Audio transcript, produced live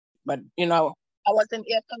But, you know, I was in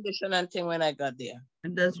air conditioning thing when I got there.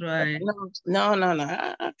 That's But right. no.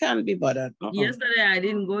 I can't be bothered. Yesterday, I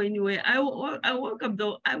didn't go anywhere. I woke up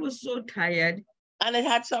though. I was so tired. And it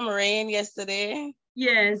had some rain yesterday.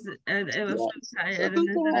 Yes, and I was so Yes. So tired. And I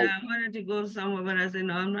people said, like, I wanted to go somewhere, but I said,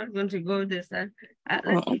 no, I'm not going to go this time. Let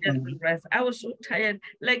me just mm-mm. rest. I was so tired,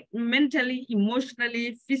 like mentally,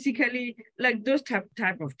 emotionally, physically, like those type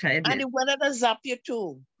of And tiredness. the weather does zap you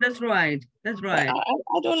too. That's right. That's I, right. I,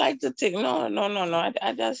 I don't like to think. No.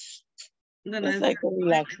 I Then I just said, like to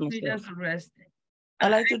relax let me myself. just rest. I I,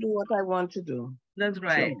 like to do what I want to do. that's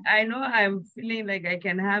right. So, I know I'm feeling like I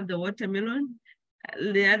can have the watermelon.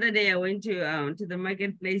 The other day I went to the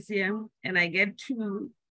marketplace here and I get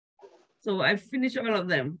two. So I finished all of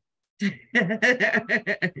them.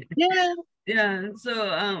 yeah, Yeah, so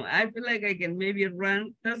I feel like I can maybe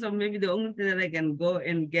run. That's maybe the only thing that I can go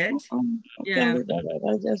and get. I can Yeah, be bothered.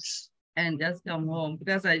 I just, and just come home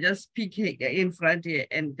because I just pick it in front here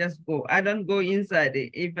and just go. I don't go inside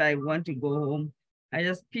it if I want to go home. I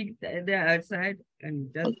just pick there outside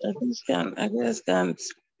and just I just can't.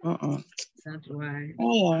 Uh-uh. that's why.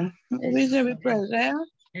 Oh, yeah. We say we pray there.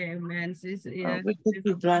 Amen. Sis, yeah, We could this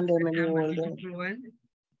be is Pastor grand them in the Gamma world. to everyone.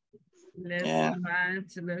 Let's Yeah. start.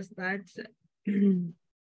 Let's start.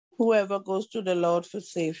 Whoever goes to the Lord for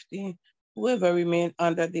safety, whoever remains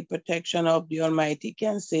under the protection of the Almighty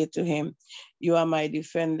can say to him, you are my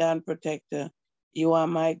defender and protector. You are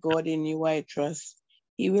my God, in you I trust.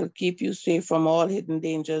 He will keep you safe from all hidden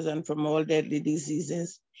dangers and from all deadly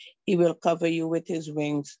diseases. He will cover you with his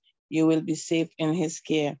wings. You will be safe in his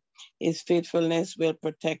care. His faithfulness will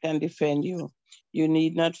protect and defend you. You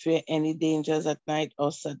need not fear any dangers at night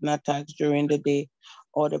or sudden attacks during the day,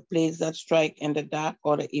 or the plagues that strike in the dark,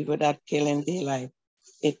 or the evil that kill in daylight.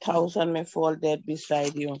 1,000 may fall dead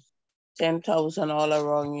beside you, 10,000 all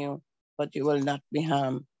around you, but you will not be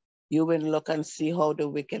harmed. You will look and see how the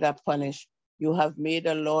wicked are punished. You have made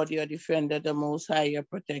the Lord your defender, the Most High your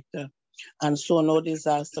protector, and so no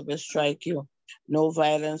disaster will strike you. No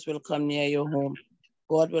violence will come near your home.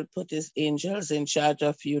 God will put his angels in charge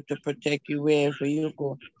of you to protect you wherever you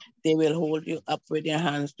go. They will hold you up with their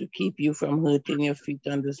hands to keep you from hurting your feet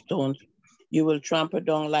on the stones. You will trample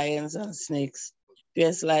down lions and snakes,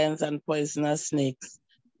 fierce lions and poisonous snakes.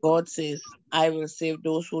 God says, I will save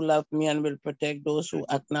those who love me and will protect those who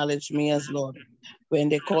acknowledge me as Lord. When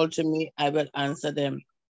they call to me, I will answer them.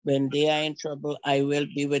 When they are in trouble, I will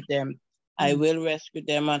be with them. I will rescue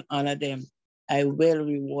them and honor them. I will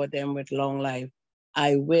reward them with long life.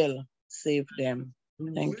 I will save them.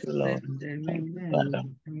 Thank you, Lord. Thank you, Father.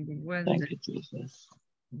 Thank you, Jesus.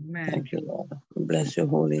 Amen. Thank you, Lord. Bless your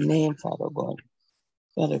holy name, Father God.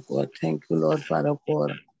 Father God, thank you, Lord, Father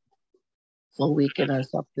God, for waking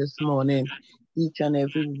us up this morning, each and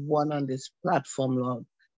every one on this platform, Lord.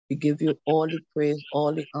 We give you all the praise,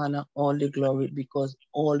 all the honor, all the glory, because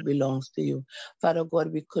all belongs to you. Father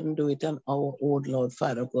God, we couldn't do it on our own, Lord,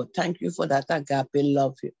 Father God. Thank you for that agape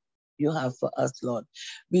love you have for us, Lord.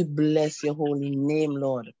 We bless your holy name,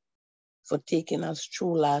 Lord, for taking us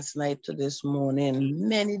through last night to this morning.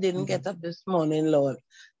 Many didn't get up this morning, Lord.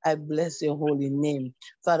 I bless your holy name.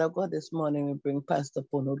 Father God, this morning we bring Pastor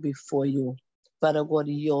Pono before you. Father God,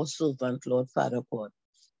 your servant, Lord, Father God.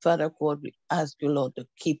 Father God, we ask you, Lord, to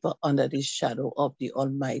keep her under the shadow of the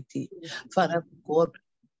Almighty. Father God,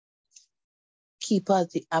 keep her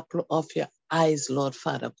the apple of your eyes, Lord,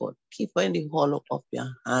 Father God. Keep her in the hollow of your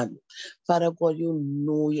hand. Father God, you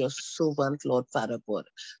know your servant, Lord, Father God.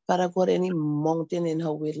 Father God, any mountain in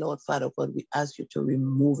her way, Lord, Father God, we ask you to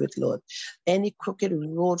remove it, Lord. Any crooked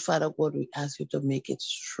road, Father God, we ask you to make it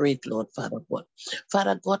straight, Lord, Father God.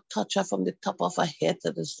 Father God, touch her from the top of her head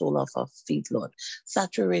to the sole of her feet, Lord.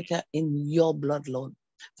 Saturate her in your blood, Lord.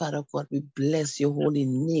 Father God, we bless your holy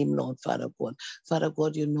name, Lord, Father God. Father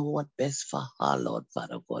God, you know what best for her, Lord,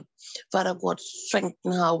 Father God. Father God,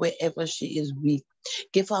 strengthen her wherever she is weak.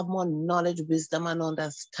 Give her more knowledge, wisdom, and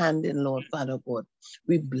understanding, Lord, Father God.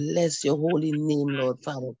 We bless your holy name, Lord,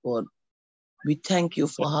 Father God. We thank you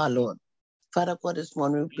for her, Lord. Father God, this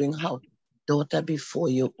morning we bring her daughter before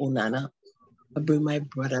you, Unana. I bring my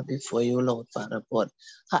brother before you, Lord, Father God.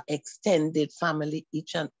 Her extended family,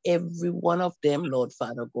 each and every one of them, Lord,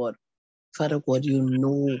 Father God. Father God, you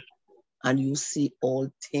know and you see all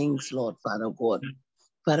things, Lord, Father God.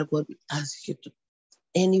 Father God, we ask you to,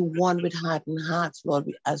 anyone with hardened hearts, Lord,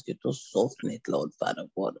 we ask you to soften it, Lord, Father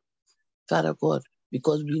God. Father God,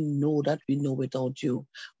 because we know that we know without you,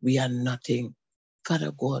 we are nothing.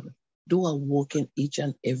 Father God, do a work in each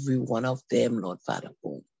and every one of them, Lord, Father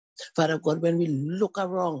God. Father God, when we look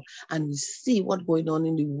around and we see what's going on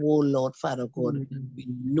in the world, Lord, Father God, we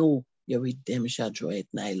know Your redemption draw it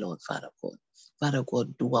nigh, Lord, Father God. Father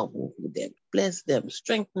God, do a work with them. Bless them,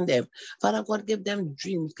 strengthen them. Father God, give them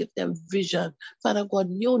dreams, give them vision. Father God,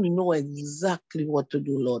 you know exactly what to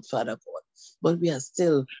do, Lord, Father God. But we are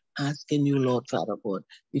still asking you, Lord, Father God,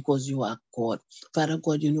 because you are God. Father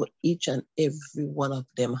God, you know each and every one of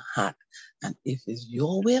them heart. And if it's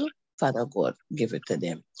your will, Father God, give it to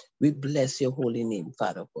them. We bless your holy name,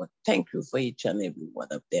 Father God. Thank you for each and every one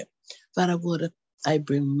of them. Father God, I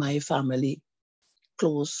bring my family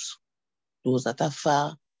close, those that are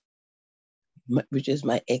far, which is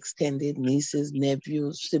my extended nieces,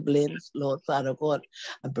 nephews, siblings, Lord, Father God.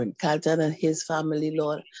 I bring Carlton and his family,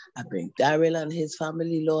 Lord. I bring Daryl and his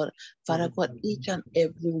family, Lord. Father God, each and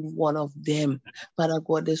every one of them, Father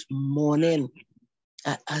God, this morning,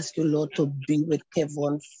 I ask you, Lord, to be with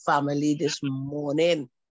Kevin's family this morning.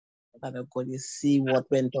 Father God, you see what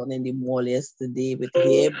went on in the mall yesterday with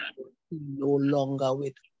him. No longer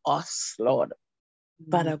with us, Lord.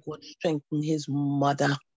 Father God, strengthen his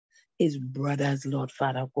mother, his brothers, Lord,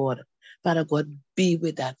 Father God. Father God, be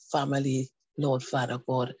with that family, Lord, Father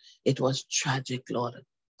God. It was tragic, Lord.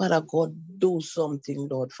 Father God, do something,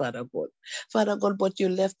 Lord, Father God. Father God, but you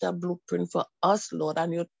left a blueprint for us, Lord,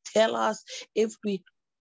 and you tell us if we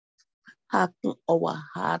harden our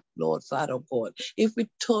heart, Lord, Father God. If we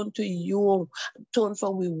turn to you, turn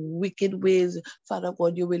from we wicked ways, Father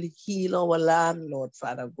God, you will heal our land, Lord,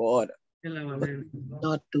 Father God. But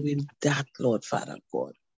not doing that, Lord, Father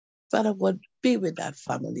God. Father God, be with that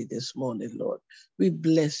family this morning, Lord. We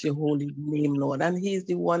bless your holy name, Lord. And he's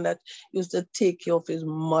the one that used to take care of his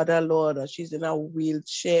mother, Lord. She's in a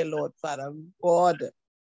wheelchair, Lord, Father God.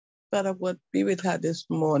 Father God, be with her this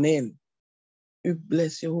morning. We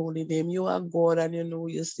bless your holy name. You are God and you know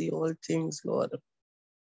you see all things, Lord.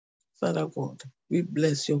 Father God, we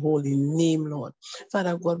bless your holy name, Lord.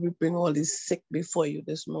 Father God, we bring all the sick before you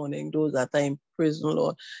this morning, those that are in prison,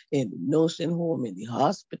 Lord, in the nursing home, in the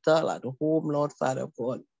hospital, at home, Lord, Father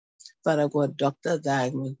God. Father God, doctor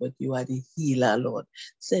diagnosed, but you are the healer, Lord.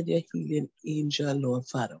 Send your healing angel, Lord,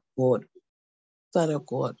 Father God. Father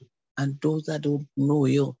God, and those that don't know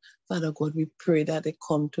you, Father God, we pray that they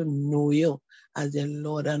come to know you as their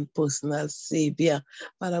Lord and personal Savior.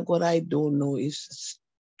 Father God, I don't know if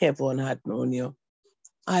Kevin had known you.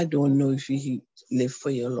 I don't know if he lived for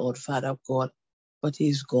you, Lord, Father God, but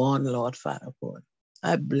he's gone, Lord, Father God.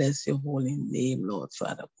 I bless your holy name, Lord,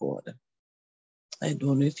 Father God. I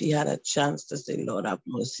don't know if he had a chance to say, Lord, have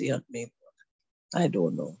mercy on me. I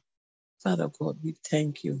don't know. Father God, we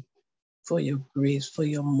thank you for your grace, for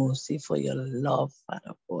your mercy, for your love,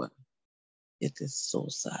 Father God. It is so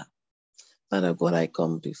sad. Father God, I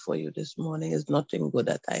come before you this morning. It's nothing good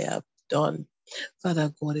that I have done.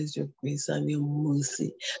 Father God, is your grace and your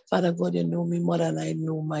mercy. Father God, you know me more than I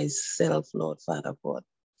know myself, Lord, Father God.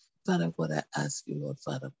 Father God, I ask you, Lord,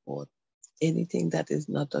 Father God, anything that is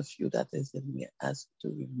not of you that is in me, I ask you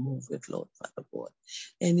to remove it, Lord, Father God.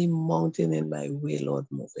 Any mountain in my way, Lord,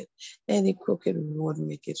 move it. Any crooked road,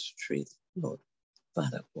 make it straight, Lord,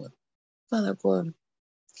 Father God. Father God,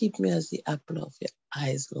 keep me as the apple of your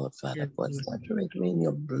eyes, Lord, Father God. Saturate me in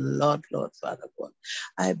your blood, Lord, Father God.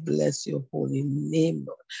 I bless your holy name,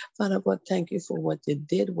 Lord. Father God, thank you for what you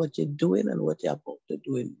did, what you're doing, and what you're about to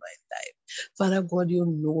do in my life. Father God, you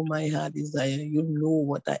know my heart desire. You know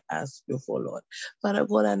what I ask you for, Lord. Father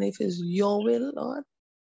God, and if it's your will, Lord,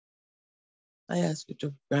 I ask you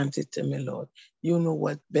to grant it to me, Lord. You know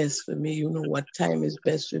what's best for me. You know what time is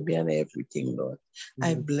best for me and everything, Lord.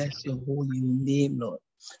 I bless your holy name, Lord.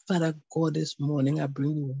 Father God, this morning I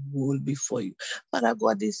bring the world before you. Father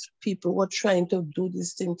God, these people who are trying to do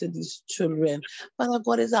this thing to these children. Father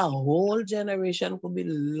God, is a whole generation could be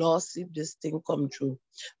lost if this thing come true.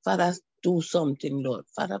 Father, do something, Lord.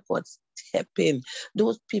 Father God, step in.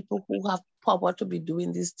 Those people who have power to be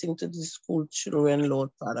doing this thing to these school children, Lord,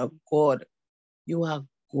 Father God. You are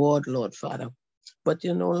God, Lord, Father. But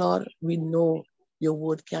you know, Lord, we know your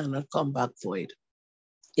word cannot come back void.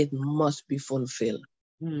 It must be fulfilled.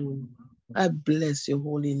 I bless your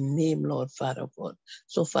holy name, Lord, Father God.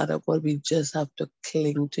 So, Father God, we just have to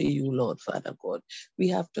cling to you, Lord, Father God. We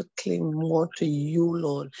have to cling more to you,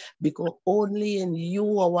 Lord, because only in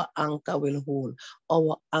you our anchor will hold.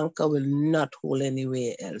 Our anchor will not hold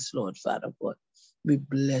anywhere else, Lord, Father God. We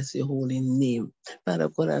bless your holy name. Father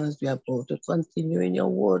God, and as we are about to continue in your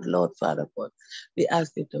word, Lord, Father God, we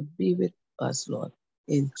ask you to be with us, Lord,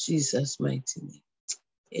 in Jesus' mighty name.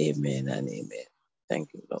 Amen and amen.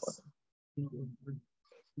 Thank you, Lord.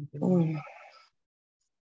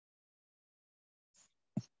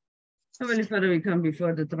 Heavenly Father, we come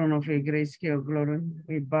before the throne of your grace, King of glory.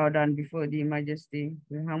 We bow down before thee, majesty.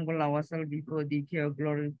 We humble ourselves before thee, King of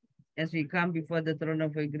glory. As we come before the throne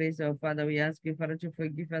of your grace, oh Father, we ask you, Father, to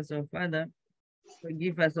forgive us, oh Father.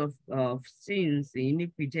 Forgive us of sins,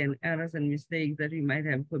 iniquity, and errors and mistakes that we might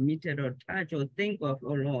have committed or touched or think of,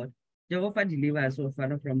 oh Lord. Jehovah, deliver us, oh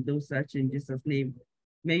Father, from those such in Jesus' name.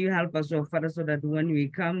 May you help us, oh Father, so that when we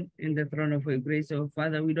come in the throne of your grace, oh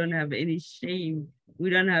Father, we don't have any shame. We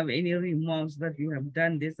don't have any remorse that we have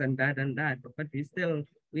done this and that, but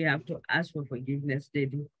we have to ask for forgiveness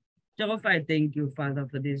daily. Jehovah, I thank you, Father,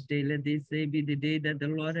 for this day. Let this day be the day that the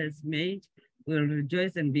Lord has made. We'll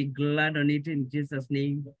rejoice and be glad on it in Jesus'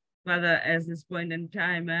 name. Father, at this point in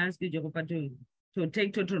time, I ask you, Jehovah, to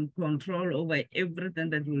take total control over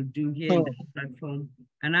everything that we'll do here in the platform.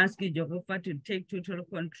 And ask you, Jehovah, to take total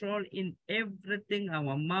control in everything,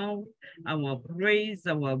 our mouth, our praise,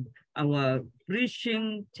 our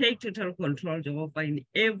preaching. Take total control, Jehovah, in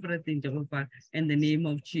everything, Jehovah, in the name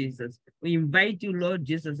of Jesus. We invite you, Lord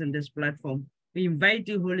Jesus, in this platform. We invite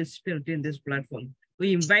you, Holy Spirit, in this platform.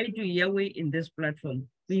 We invite you, Yahweh, in this platform.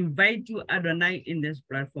 We invite you, Adonai, in this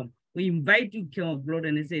platform. We invite you, King of Glory,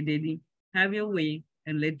 and say, Daddy, have your way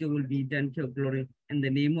and let your will be done, King of Glory, in the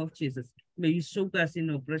name of Jesus. May you soak us in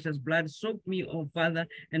your precious blood. Soak me, oh Father,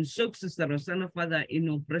 and soak Sister Rosanna, Father, in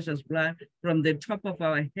your precious blood, from the top of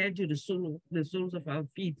our head to the soles of our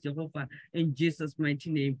feet, Jehovah, in Jesus'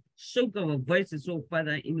 mighty name. Soak our voices, oh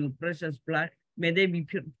Father, in your precious blood. May they be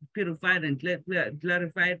purified and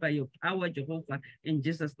clarified by your power, Jehovah, in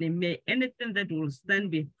Jesus' name. May anything that will stand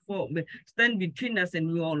between us and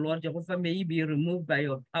you, oh Lord, Jehovah, may it be removed by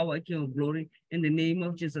your power, King of Glory, in the name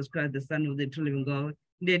of Jesus Christ, the Son of the true living God.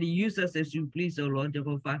 That you use us as you please, oh Lord,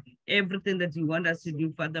 Jehovah. Everything that you want us to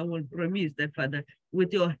do, Father, will promise that, Father,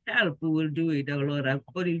 with your help, we will do it, oh Lord,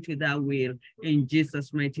 according to thy will, in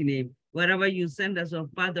Jesus' mighty name. Wherever you send us, oh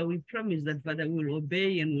Father, we promise that, Father, we will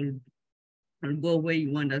obey and go where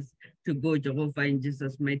you want us to go, Jehovah, in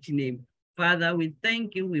Jesus' mighty name. Father, we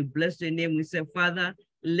thank you. We bless your name. We say, Father,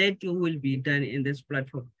 let your will be done in this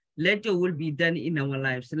platform. Let your will be done in our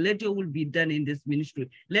lives. Let your will be done in this ministry.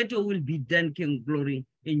 Let your will be done, King of Glory,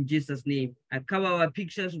 in Jesus' name. I cover our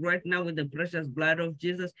pictures right now with the precious blood of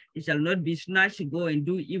Jesus. It shall not be snatched. Go and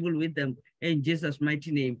do evil with them in Jesus'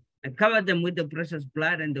 mighty name. I cover them with the precious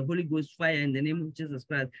blood and the Holy Ghost fire in the name of Jesus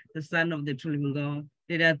Christ, the Son of the true living God.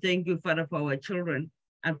 Did I thank you, Father, for our children.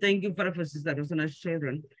 I thank you, Father, for Sister Rosanna's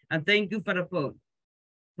children. I thank you, Father, for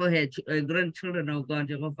her grandchildren, oh God,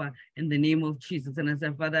 Jehovah, in the name of Jesus. And I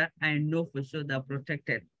said, Father, I know for sure they're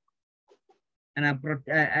protected. And I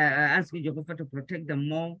ask you, Jehovah, to protect them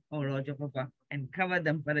more, oh Lord Jehovah, and cover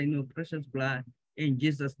them, Father, in your precious blood, in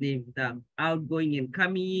Jesus' name, the outgoing and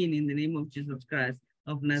coming in the name of Jesus Christ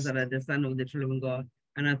of Nazareth, the Son of the true living God.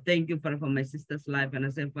 And I thank you, Father, for my sister's life. And I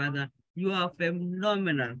say, Father, you are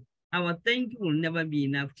phenomenal. Our thank you will never be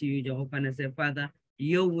enough to you, Jehovah. And I say, Father,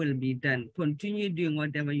 your will be done. Continue doing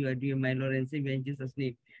whatever you are doing, my Lord and Savior, in Jesus'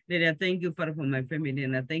 name. Lord, I thank you, Father, for my family,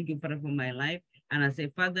 and I thank you, Father, for my life. And I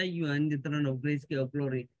say, Father, you are in the throne of grace, King of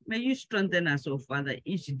Glory. May you strengthen us, oh Father,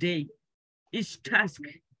 each day, each task,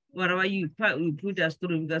 whatever you put us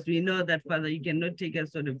through, because we know that, Father, you cannot take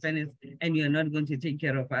us to the finish and you're not going to take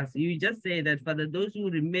care of us. You just say that, Father, those who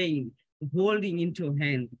remain holding into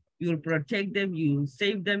hand, you'll protect them, you'll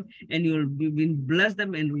save them, and you'll bless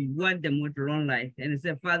them and reward them with long life. And I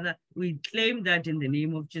say, Father, we claim that in the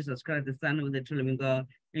name of Jesus Christ, the Son of the true living God,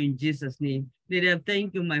 in Jesus' name. Did I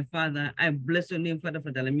thank you, my Father? I bless your name, Father,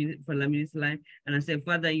 for Lamini's life. And I say,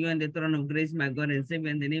 Father, you are on the throne of grace, my God and Savior,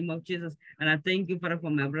 in the name of Jesus. And I thank you, Father, for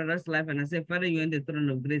my brother's life. And I say, Father, you are on the throne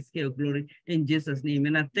of grace, King of Glory, in Jesus' name.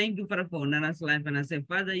 And I thank you, Father, for Nana's life. And I say,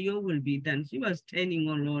 Father, your will be done. She was standing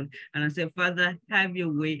on, Lord. And I say, Father, have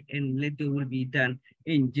your way and let your will be done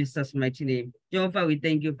in Jesus' mighty name. Jehovah, we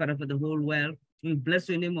thank you, Father, for the whole world. We bless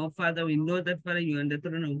your name, oh Father. We know that, Father, you are on the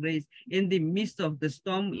throne of grace, in the midst of the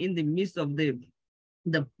storm, in the midst of the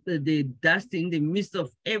dust, in the midst of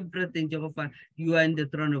everything, Jehovah. You are in the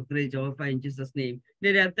throne of grace, Jehovah, in Jesus' name.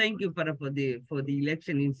 Lord, I thank you, Father, for the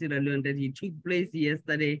election in Sierra Leone that it took place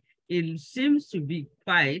yesterday. It seems to be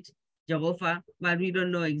quiet, Jehovah, but we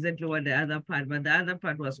don't know exactly what the other part, but the other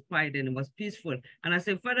part was quiet and it was peaceful. And I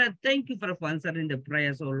say, Father, thank you for answering the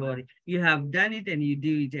prayers, oh Lord. You have done it and you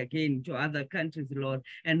do it again to other countries, Lord.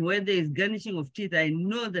 And where there is garnishing of teeth, I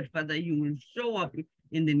know that, Father, you will show up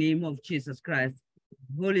in the name of Jesus Christ.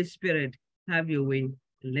 Holy Spirit, have your way.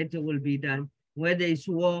 Let your will be done. Where there is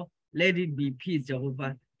war, let it be peace,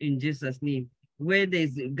 Jehovah, in Jesus' name. Where there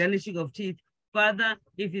is garnishing of teeth, Father,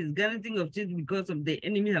 if it's garnishing of teeth because of the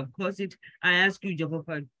enemy have caused it, I ask you,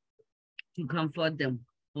 Jehovah, to comfort them,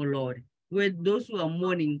 oh Lord. Where those who are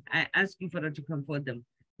mourning, I ask you, Father, to comfort them.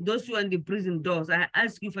 Those who are in the prison doors, I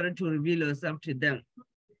ask you, Father, to reveal yourself to them.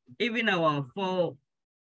 even our four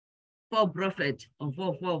prophet or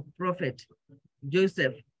four prophet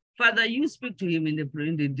Joseph. Father, you speak to him in the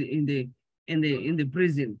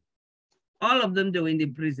prison. All of them, they were in the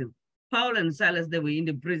prison. Paul and Silas, they were in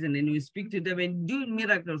the prison, and we speak to them and do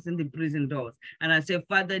miracles in the prison doors. And I say,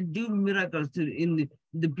 Father, do miracles in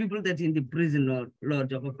the people that are in the prison, Lord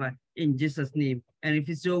Jehovah, in Jesus' name. And if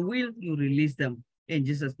it's your will, you release them in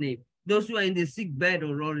Jesus' name. Those who are in the sick bed, or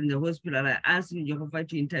Lord, in the hospital, I ask you, Jehovah,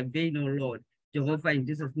 to intervene, oh Lord, Jehovah, in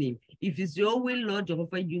Jesus' name. If it's your will, Lord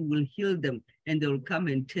Jehovah, you will heal them, and they will come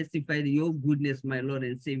and testify to your goodness, my Lord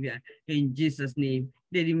and Savior, in Jesus' name.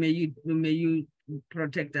 Daddy, may you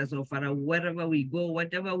protect us, oh Father, wherever we go,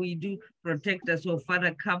 whatever we do, protect us, oh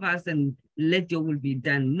Father, cover us and let your will be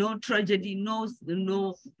done. No tragedy, no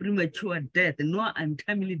premature death, no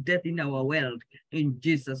untimely death in our world, in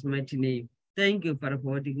Jesus' mighty name. Thank you, Father,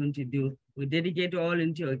 for what you're going to do. We dedicate all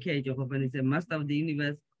into your care, Jehovah, and the Master of the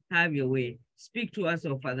universe. Have your way. Speak to us,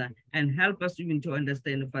 oh Father, and help us even to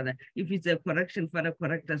understand, oh Father. If it's a correction, Father,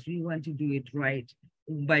 correct us. We want to do it right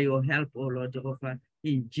by your help, oh Lord Jehovah.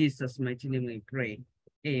 In Jesus' mighty name we pray.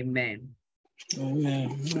 Amen.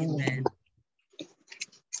 Amen. Amen.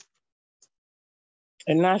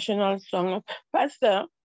 A national song. Pastor,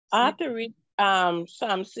 I have to read Psalm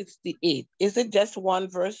 68. Is it just one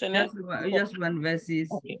verse in it? Just one verse.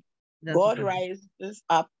 Okay. God rises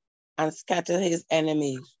up and scatters his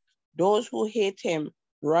enemies. Those who hate him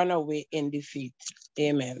run away in defeat.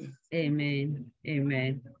 Amen. Amen.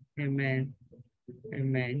 Amen. Amen.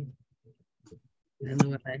 Amen. I know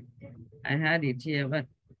what I had it here, but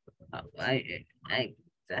I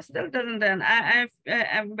still don't know.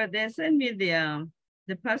 But they sent me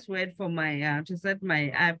the password for my to set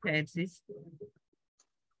my iPad.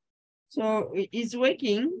 So it's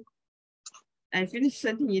working. I finished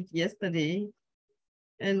setting it yesterday,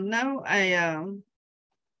 and now I'm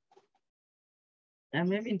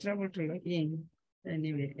having trouble to log in.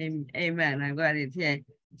 Anyway, amen. I got it here.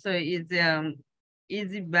 So it's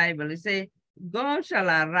easy Bible. It says, God shall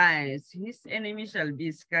arise, his enemy shall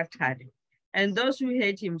be scattered, and those who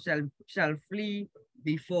hate him shall flee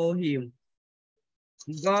before him.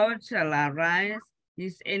 God shall arise,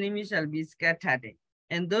 his enemy shall be scattered,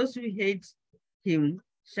 and those who hate him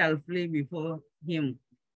shall flee before him.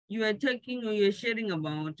 You are talking or you're sharing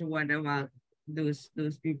about whatever those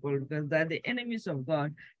people, because they're the enemies of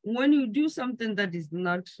God. When you do something that is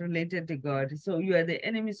not related to God, so you are the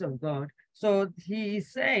enemies of God. So he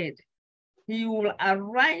said, he will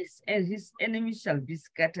arise and his enemies shall be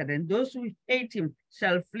scattered, and those who hate him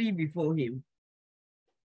shall flee before him.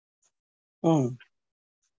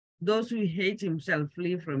 Those who hate him shall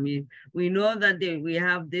flee from him. We know that we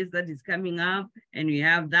have this that is coming up, and we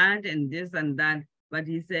have that and this and that, but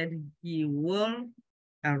he said he will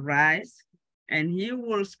arise and he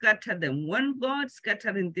will scatter them. When God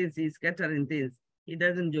scattering things, he's scattering things. He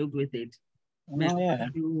doesn't joke with it.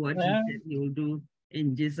 Do what he said he will do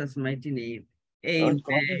in Jesus' mighty name.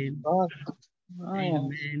 Amen.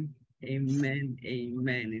 Amen. Amen.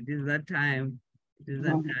 Amen. It is that time. It is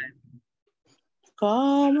that time.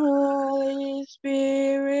 Come, Holy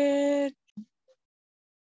Spirit.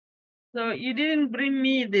 So you didn't bring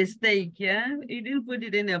me the steak, yeah? You didn't put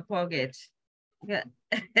it in your pocket. Yeah.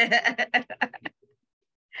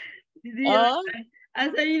 I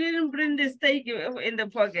said, you didn't bring the steak in the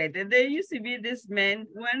pocket. And there used to be this man,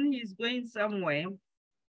 when he's going somewhere,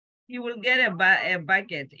 he will get a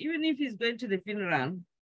bucket. Even if he's going to the funeral,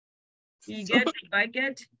 he gets a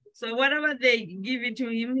bucket. So whatever they give it to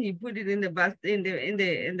him, he put it in the bucket.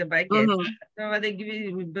 Whatever they give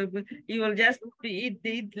it, he will just eat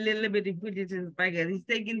a little bit. He put it in the bucket. He's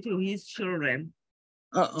taking to his children.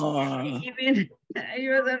 Even he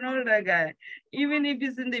was an older guy. Even if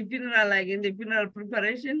it's in the funeral, like in the funeral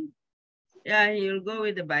preparation, yeah, he'll go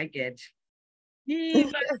with the bucket.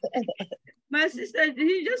 My sister,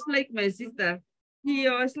 he just like my sister. He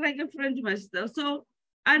was like a friend to my sister. So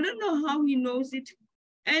I don't know how he knows it.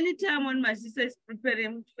 Anytime when my sister is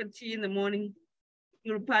preparing for tea in the morning,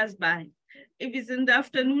 he'll pass by. If it's in the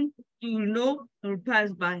afternoon, you'll know he'll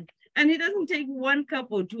pass by. And he doesn't take 1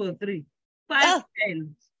 cup or 2 or 3. 5,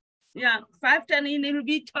 10. Yeah, 5, 10, and he'll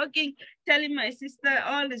be talking, telling my sister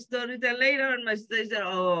all the stories. And later on, my sister said,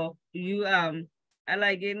 oh, you, I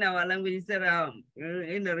like in our language, he said,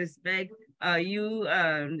 in the respect, I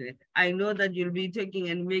know that you'll be taking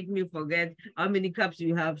and make me forget how many cups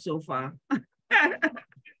you have so far.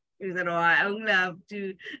 He said, oh, I only have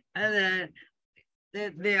 2. And then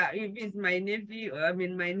if it's my nephew,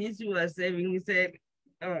 my niece who was saving, he said,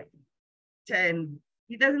 10.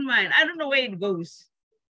 He doesn't mind. I don't know where it goes.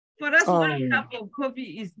 For us, 1 cup of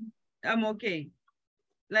coffee is, I'm okay.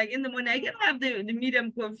 Like in the morning, I can have the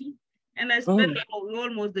medium coffee, and I spend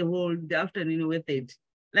almost the whole afternoon with it.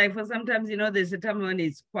 Like for sometimes, there's a time when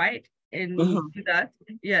it's quiet and you do that.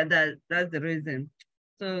 Yeah, that's the reason.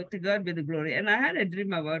 So to God be the glory. And I had a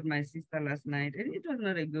dream about my sister last night, and it was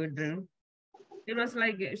not a good dream. It was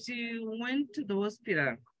like she went to the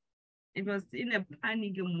hospital. It was in a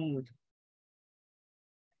panic mood.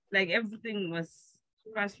 Like everything was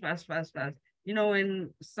fast, fast, fast, fast.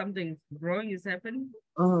 When something growing is happening,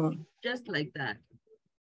 just like that.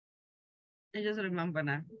 I just remember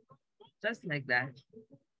now, just like that.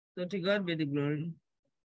 So to God be the glory.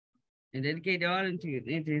 And dedicate all into it.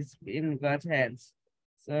 It is in God's hands.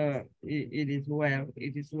 So it is well.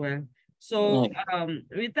 It is well. So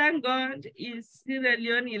we thank God. Sierra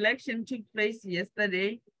Leone election took place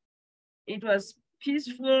yesterday. It was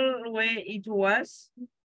peaceful where it was.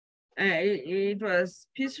 It was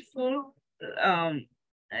peaceful.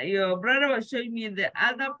 Your brother was showing me the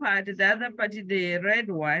other party, the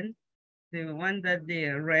red one, the one that they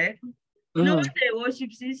read. You know what the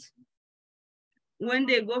worship is? When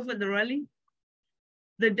they go for the rally,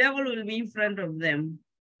 the devil will be in front of them.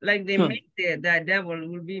 Like they make the devil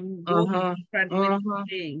will be going in front with the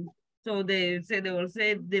thing. So they will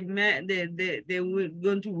say they were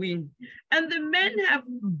going to win. And the men have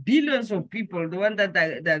billions of people, the one that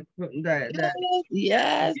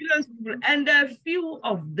yes. Billions of people, and there are few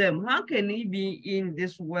of them. How can he be in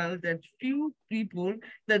this world that few people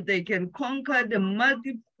that they can conquer the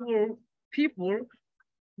multiple people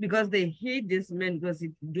because they hate this man because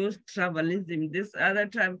it does tribalism, this other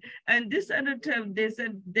tribe. And this other tribe, they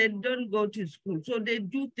said they don't go to school. So they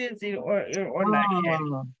do things in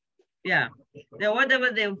online. Yeah. Whatever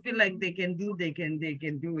they feel like they can do, they can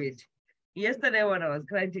do it. Yesterday when I was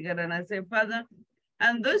crying together and I said, Father,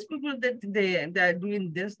 and those people that they are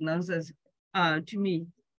doing this nonsense to me,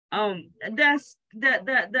 they're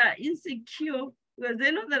insecure because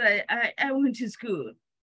they know that I went to school.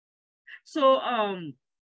 So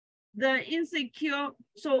they're insecure,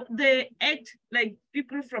 so they act like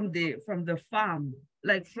people from the farm,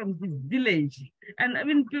 like from the village. And I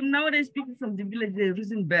mean, nowadays people from the village, they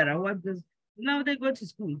reason better. What does now they go to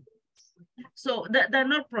school, so they're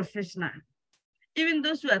not professional. Even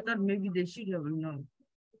those who I thought maybe they should have known.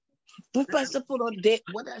 But Pastor Polo,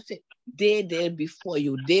 what I say, they there before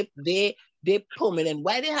you. They permanent.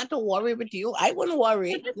 Why they have to worry with you? I wouldn't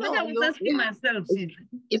worry. No, I was asking myself.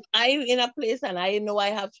 If I'm in a place and I know I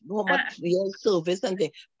have so much years service and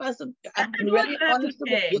things, Pastor, I'm really honest.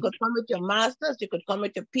 You could come with your masters, you could come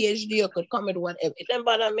with your PhD, you could come with whatever. It doesn't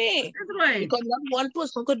bother me. That's right. Because not one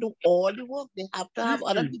person could do all the work. They have to have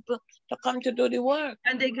other people to come to do the work.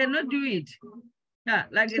 And they cannot do it. Yeah,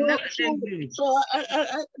 like so I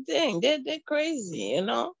think they're crazy,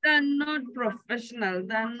 They're not professional.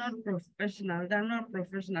 They're not professional. They're not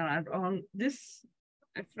professional at all. This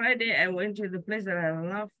Friday, I went to the place that I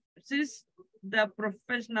love. Since the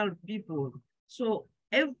professional people, so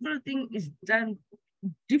everything is done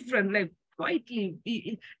different, like quietly,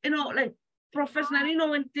 like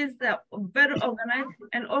professional. When things are very organized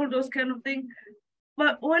and all those kind of things.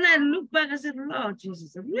 But when I look back, I said, Lord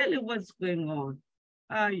Jesus, really, what's going on?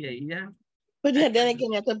 Yeah. But then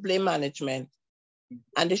again, you have to blame management.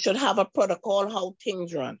 And they should have a protocol how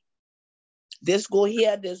things run. This go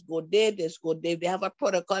here, this go there, this go there. They have a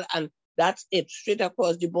protocol and that's it. Straight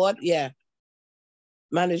across the board, yeah.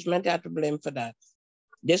 Management have to blame for that.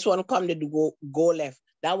 This one come, they go left.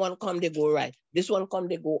 That one come, they go right. This one come,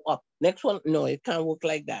 they go up. Next one, no, it can't work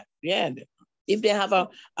like that. Yeah. If they have a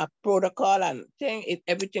protocol and thing,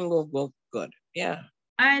 everything will go good. Yeah.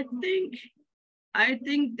 I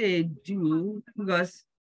think they do, because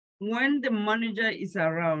when the manager is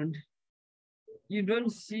around, you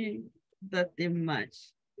don't see that they much.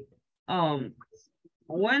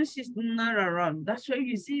 When she's not around, that's why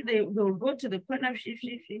you see they'll go to the corner,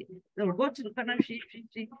 they'll go to the corner,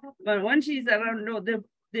 but when she's around, no,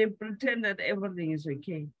 they pretend that everything is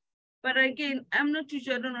okay. But again, I'm not too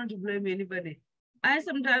sure. I don't want to blame anybody. I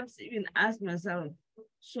sometimes even ask myself,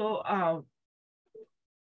 so I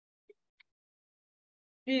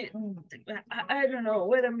don't know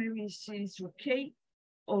whether maybe she's okay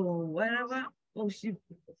or whatever, or she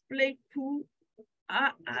played pool.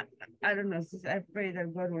 I don't know. I pray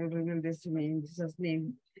that God will reveal this to me in Jesus'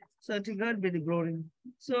 name. So to God be the glory.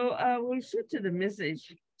 So we'll shoot to the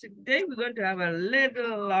message. Today we're going to have a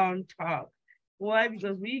little long talk. Why?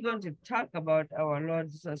 Because we're going to talk about our Lord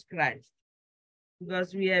Jesus Christ.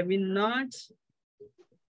 Because we have been not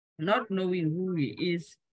knowing who he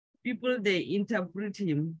is. People, they interpret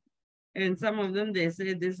him. And some of them, they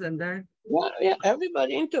say this and that. Well, yeah,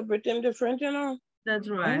 everybody interpret him different, That's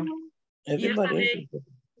right. Everybody.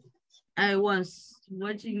 I was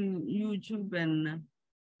watching YouTube, and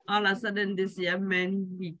all of a sudden this young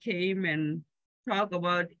man, he came and talk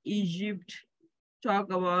about Egypt, did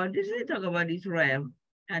he talk about Israel?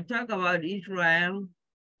 And talk about Israel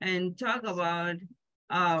and talk about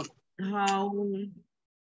uh, how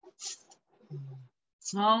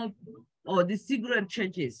the secret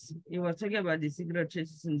churches. He was talking about the secret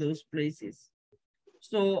churches in those places.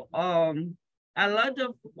 So a lot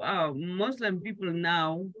of Muslim people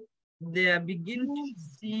now, they are beginning to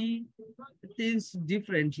see things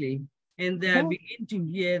differently, and they are beginning to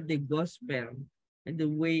hear the gospel and the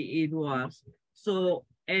way it was. So,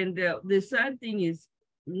 and the sad thing is,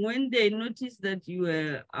 when they notice that you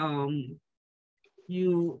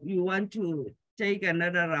want to take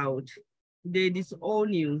another route, they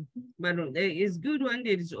disown you. But it's good when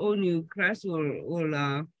they disown you. Christ will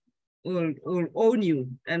own you.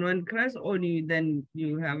 And when Christ owns you, then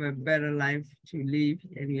you have a better life to live,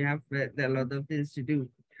 and you have a lot of things to do.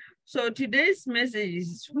 So today's message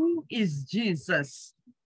is, who is Jesus?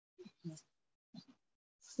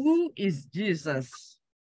 Who is Jesus?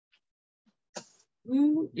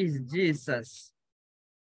 Who is Jesus?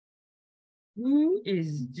 Who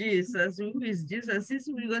is Jesus? Who is Jesus? This is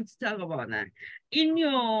what we're going to talk about now. In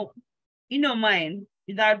your mind,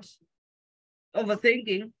 without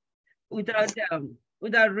overthinking,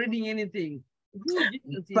 without reading anything, who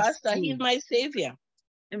Jesus is? Pastor, he's my savior.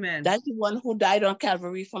 Amen. That's the one who died on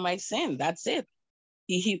Calvary for my sin. That's it.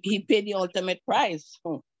 He paid the ultimate price.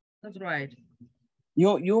 That's right.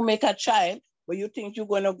 You make a child, but you think you're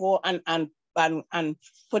going to go and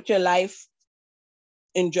put your life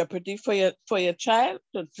in jeopardy for your child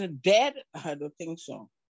to dead? I don't think so.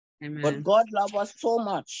 Amen. But God loves us so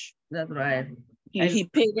much. That's right. He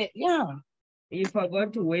paid it. Yeah. You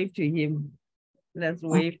forgot to wave to him. Let's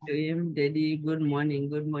wave to him. Daddy, good morning.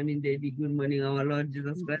 Good morning, Daddy. Good morning, our Lord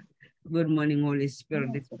Jesus Christ. Good morning, Holy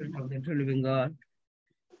Spirit, the Spirit of the true living God.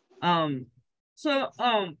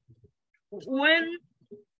 When,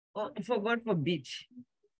 for God forbid,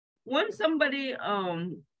 when somebody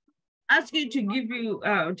asks you to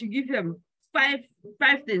give them five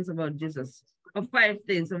things about Jesus, or 5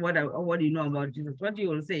 things of what you know about Jesus, what you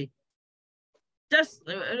will say? Just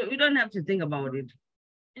you don't have to think about it.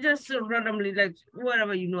 Just randomly, like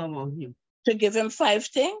whatever you know about him. To give him 5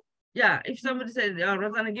 things? Yeah, if somebody says, oh,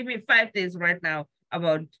 Rosanna, give me 5 things right now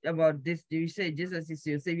about this, do you say Jesus is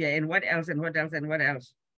your savior, and what else, and what else, and what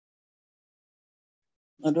else?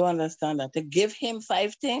 I don't understand that. To give him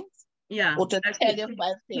 5 things? Yeah. Or to tell you 5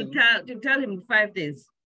 things? To tell him 5 things.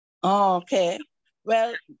 Oh, okay.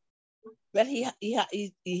 Well, he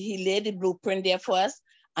laid the blueprint there for us,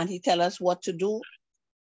 and he tell us what to do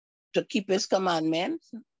to keep his commandments.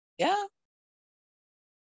 Yeah.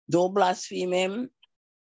 Don't blaspheme him.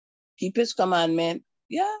 Keep his commandment.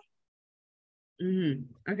 Yeah.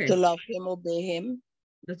 Okay. To love him, obey him.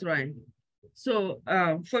 That's right. So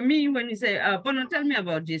for me, when you say, PONO, tell me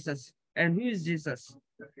about Jesus. And who is Jesus?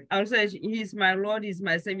 I'll say, he's my Lord, he's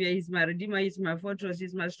my Savior, he's my Redeemer, he's my fortress,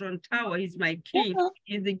 he's my strong tower, he's my King,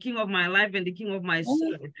 he's the King of my life and the King of my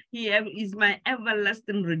soul. He is my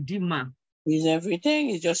everlasting Redeemer. He's everything.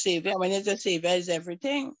 He's your Savior. When he's your Savior, he's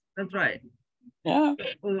everything. That's right. Yeah.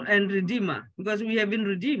 And Redeemer, because we have been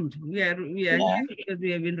redeemed. We are here because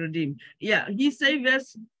we have been redeemed. Yeah, he saved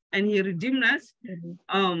us and he redeemed us.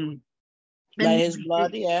 By his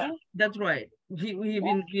blood, yeah. That's right. We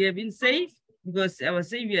have been saved because our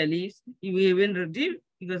Savior lives. We have been redeemed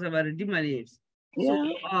because our Redeemer lives.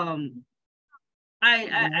 Yeah. So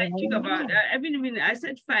I think about I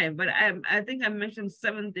said 5, but I think I mentioned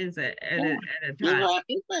 7 things at a time.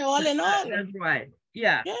 He's my all in all. That's right.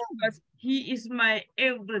 Yeah. Because he is my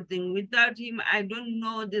everything. Without him, I don't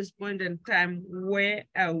know this point in time where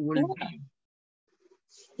I will be.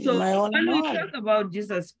 So when we talk about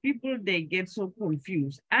Jesus, people, they get so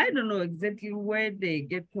confused. I don't know exactly where the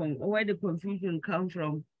confusion comes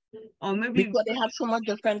from. Or maybe because they have so much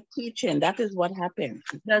different teaching. That is what happened.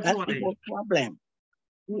 That's right. The whole problem.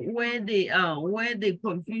 Where the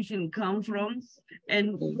confusion comes from,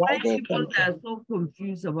 and why people are so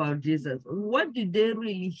confused about Jesus. What did they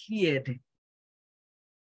really hear?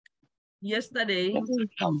 Yesterday,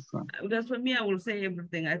 because for me, I will say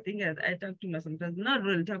everything. I think I talk too much sometimes. Not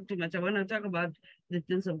really talk too much. I want to talk about the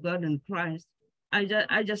things of God and Christ. I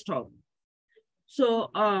just talk.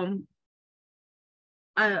 So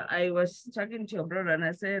I was talking to your brother and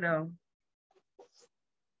I said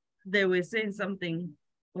they were saying something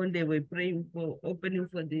when they were praying for opening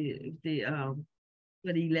for the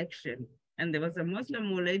election, And there was a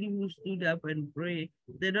Muslim lady who stood up and prayed.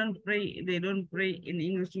 They don't pray in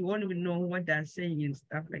English. You won't even know what they're saying and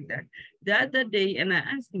stuff like that. The other day, and I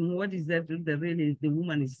asked him, what is that the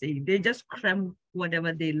woman is saying? They just cram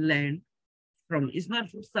whatever they learn from. It's not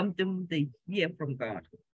something they hear from God.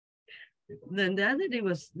 Then the other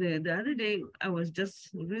day I was just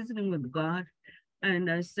reasoning with God, and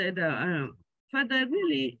I said, Father,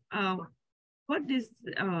 really, what this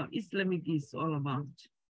Islamic is all about,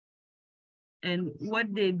 and what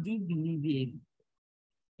they do believe in,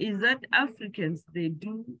 is that Africans they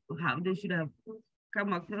should have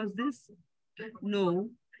come across this? No,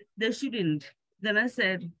 they shouldn't. Then I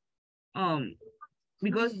said,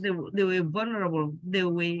 because they were vulnerable, they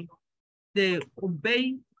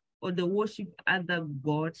obey or they worship other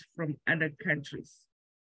gods from other countries.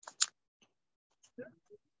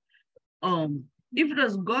 If it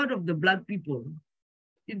was God of the black people,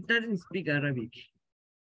 it doesn't speak Arabic.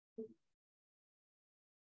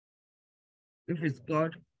 If it's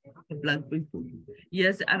God of the black people,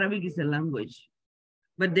 yes, Arabic is a language,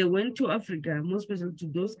 but they went to Africa, most especially to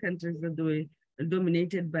those countries that were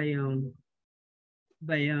dominated by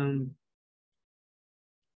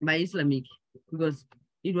Islamic, because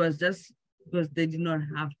it was just because they did not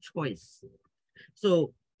have choice.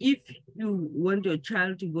 So if you want your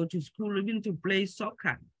child to go to school, even to play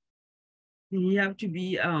soccer, you have to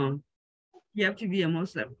be a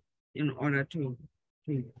Muslim in order to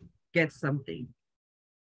get something.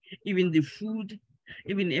 Even the food,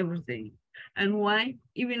 even everything. And why?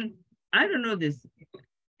 Even I don't know this.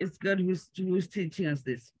 It's God who's teaching us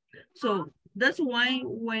this. So that's why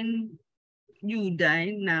when you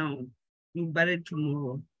die now, you bury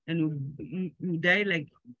tomorrow, and you die like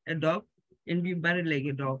a dog, and be buried like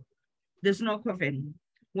a dog. There's no coffin.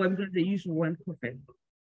 Why? Because they use one coffin.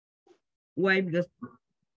 Why? Because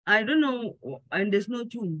I don't know, and there's no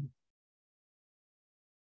tomb.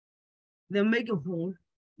 They make a hole,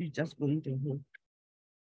 you just go into a hole.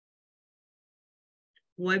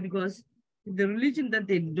 Why? Because the religion that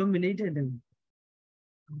they dominated them,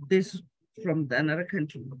 this from another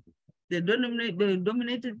country, they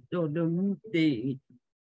dominated, or they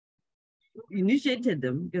initiated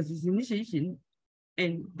them, because it's initiation,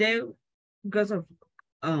 and they, because of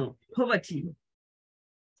poverty.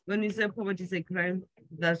 When you say poverty is a crime,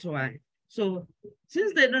 that's why. So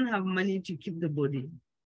since they don't have money to keep the body,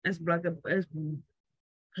 as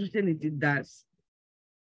Christianity does,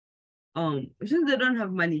 since they don't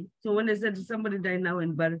have money, so when they said somebody die now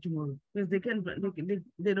and bury tomorrow, because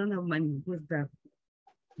they don't have money because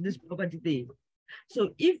this poverty thing.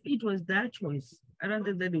 So if it was their choice, I don't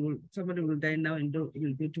think that somebody will die now and will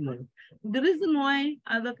do tomorrow. The reason why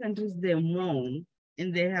other countries they mourn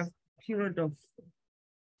and they have period of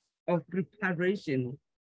preparation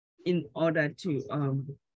in order to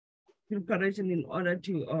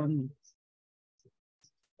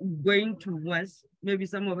going towards, maybe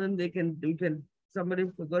some of them somebody,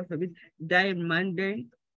 for God forbid, die Monday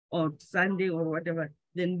or Sunday or whatever,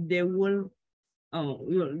 then they will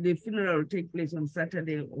the funeral will take place on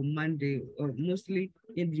Saturday or Monday, or mostly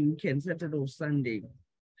in the weekend, Saturday or Sunday.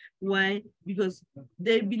 Why? Because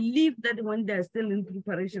they believe that when they're still in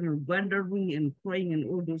preparation of wandering and praying and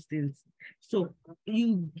all those things, so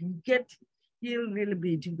you get here really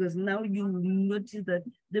big, because now you notice that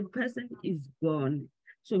the person is gone.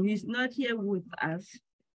 So he's not here with us.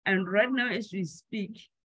 And right now, as we speak,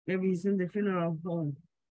 maybe he's in the funeral home.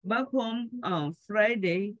 Back home,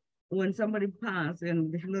 Friday, when somebody passed,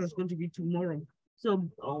 and the funeral is going to be tomorrow. So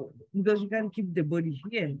because you can't keep the body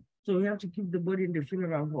here, so we have to keep the body in the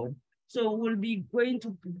funeral home. So we'll be going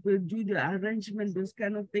to do the arrangement, this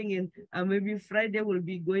kind of thing, and maybe Friday we'll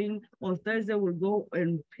be going, or Thursday we'll go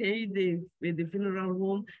and pay the funeral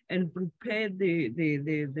home and prepare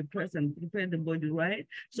the person, prepare the body, right?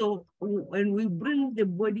 So when we bring the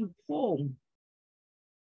body home,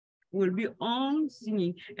 we'll be all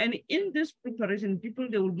singing, and in this preparation, people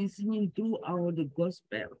they will be singing throughout the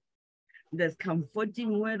gospel. There's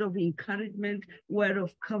comforting word of encouragement, word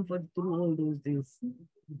of comfort through all those days,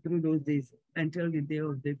 until the day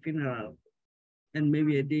of the funeral, and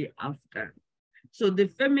maybe a day after. So the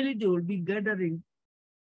family, they will be gathering.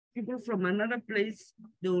 People from another place,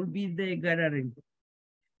 they will be there gathering.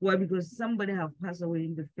 Why? Because somebody have passed away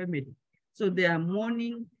in the family. So they are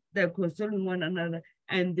mourning, they're consoling one another.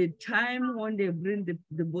 And the time when they bring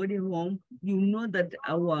the body home, you know that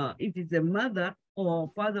if it's a mother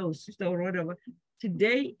or father or sister or whatever,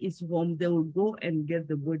 today is home, they will go and get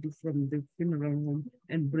the body from the funeral home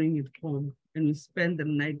and bring it home. And we spend the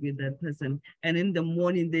night with that person. And in the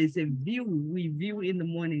morning, there's we view in the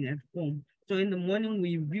morning at home. So in the morning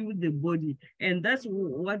we view the body, and that's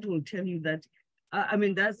what will tell you that. I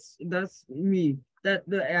mean, that's me. That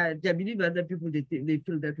I believe other people they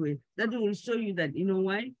feel that way. That will show you that, you know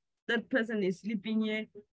why that person is sleeping here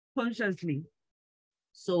consciously,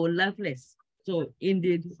 so lifeless. So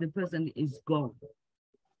indeed, the person is gone.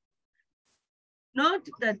 Not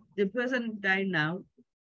that the person died now,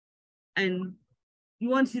 and you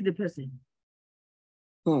won't see the person.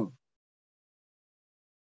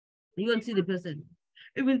 You won't see the person.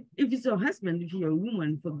 Even if it's your husband, if you're a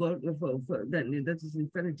woman, for God, for that is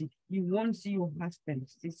insanity, you won't see your husband.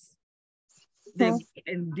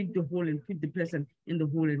 And dig the hole and put the person in the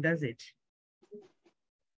hole, and that's it.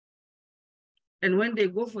 And when they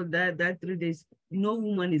go for that 3 days, no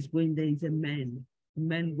woman is going there. It's a man. A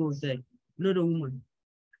man goes there, not a woman.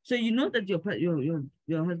 So you know that your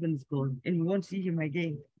husband is gone, and you won't see him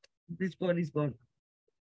again. This God is gone.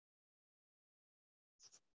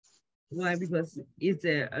 Why? Because it's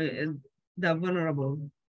they're vulnerable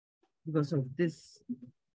because of this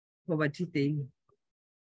poverty thing.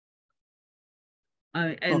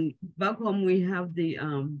 And back home we have the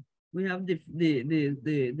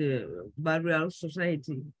burial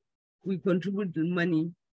society. We contribute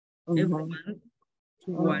money every month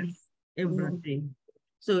towards everything.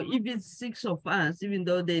 So if it's 6 of us, even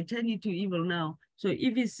though they turn it to evil now, so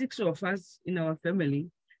if it's 6 of us in our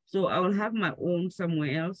family, so I will have my own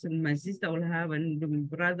somewhere else, and my sister will have, and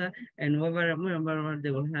my brother, and whatever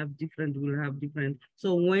they will have different, will have different.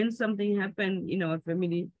 So when something happened in our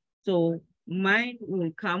family, so mine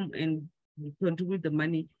will come and contribute the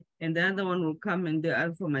money, and the other one will come and they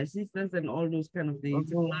ask for my sisters and all those kind of things.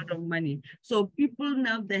 It's a lot of money. So people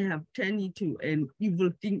now, they have turned it to an evil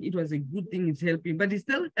thing. It was a good thing, it's helping, but it's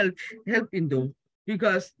still helping though,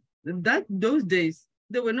 because those days,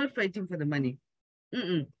 they were not fighting for the money.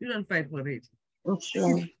 You don't fight for it.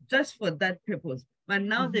 Sure. Just for that purpose. But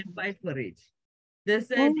now they fight for it. They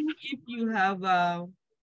said if you have,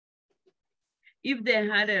 if they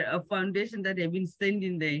had a foundation that they've been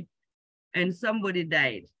standing there and somebody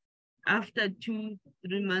died, after 2-3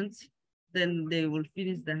 months, then they will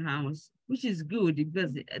finish the house, which is good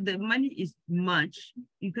because the money is much.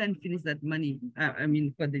 You can't finish that money. I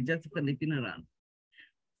mean, just for the funeral.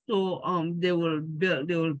 So they will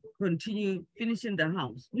continue finishing the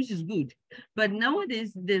house, which is good. But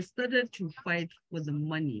nowadays they started to fight for the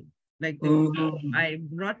money. Like I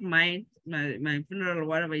brought my funeral,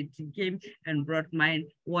 whatever it came, and brought mine.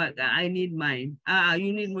 What I need mine.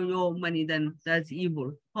 You need your money, then that's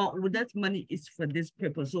evil. Oh, well, that money is for this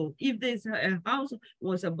purpose. So if there's a house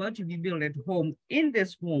was about to be built at home, in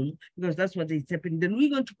this home, because that's what is happening, then we're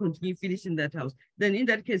going to continue finishing that house. Then in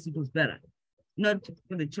that case, it was better, not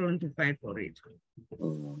for the children to fight for it.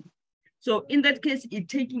 So in that case,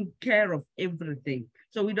 it's taking care of everything.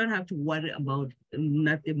 So we don't have to worry about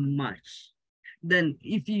nothing much. Then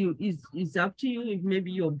if it's up to you, if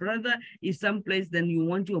maybe your brother is someplace, then you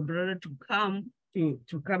want your brother to come and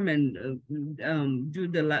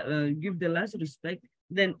give the last respect.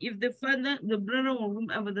 Then if the brother or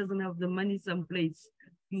whomever doesn't have the money someplace,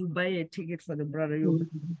 you buy a ticket for the brother, you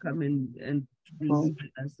come and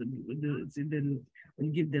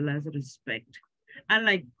give the last respect. And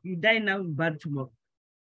like you die now, bad tomorrow.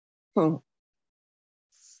 Or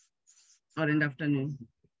in the afternoon.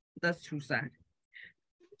 That's too sad.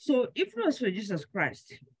 So if it was for Jesus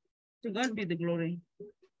Christ, to God be the glory,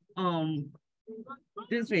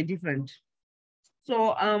 things were different.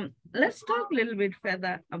 So let's talk a little bit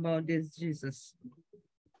further about this Jesus.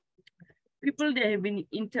 People, they have been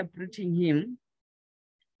interpreting him.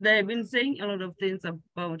 They have been saying a lot of things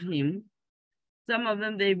about him. Some of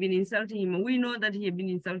them, they've been insulting him. We know that he had been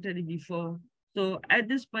insulted before. So at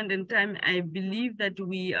this point in time, I believe that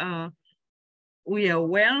we are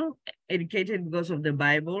well educated because of the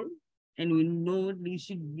Bible, and we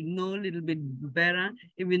should know a little bit better,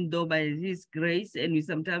 even though by his grace, and we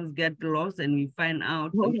sometimes get lost and we find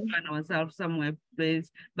ourselves somewhere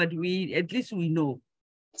place, but at least we know.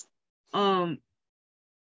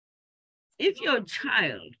 If your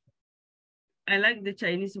child, I like the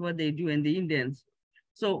Chinese, what they do, and the Indians.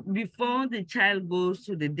 So before the child goes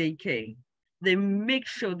to the daycare, they make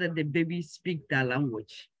sure that the baby speaks their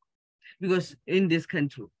language. Because in this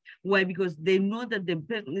country, why? Because they know that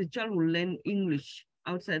the child will learn English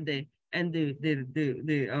outside there, and the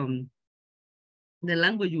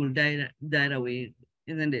language will die away,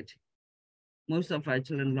 isn't it? Most of our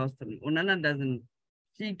children lost them. Onana doesn't.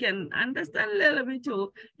 She can understand a little bit of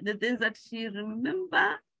the things that she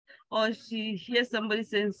remember, or she hears somebody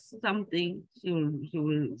saying something, she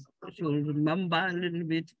will remember a little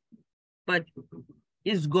bit, but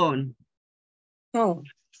it's gone.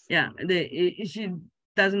 Yeah,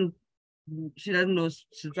 doesn't she doesn't know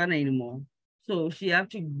Setswana anymore. So she have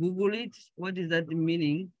to Google it. What is that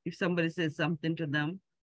meaning? If somebody says something to them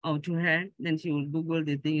or to her, then she will Google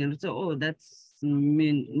the thing and say, oh, that's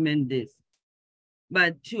mean this.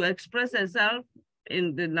 But to express herself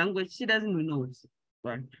in the language, she doesn't even know.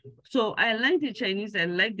 Right. So I like the Chinese, I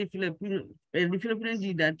like the Filipinos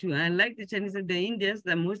do that too. I like the Chinese and the Indians,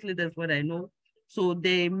 that mostly that's what I know. So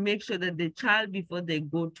they make sure that the child, before they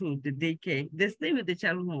go to the daycare, they stay with the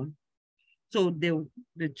child home. So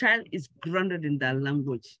the child is grounded in that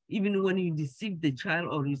language. Even when you deceive the child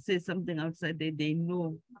or you say something outside, they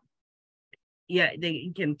know. Yeah,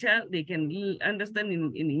 they can tell, they can understand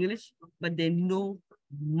in English, but they know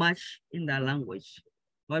much in that language.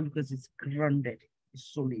 Why? Because it's grounded,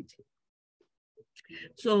 it's solid.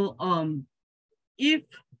 So if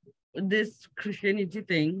this Christianity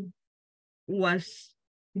thing was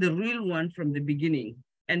the real one from the beginning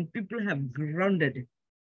and people have grounded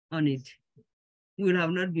on it, we will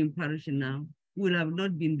have not been perishing now. We will have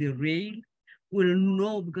not been derailed. We'll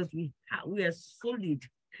know because we are solid.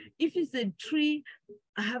 If it's a tree,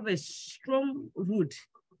 have a strong root,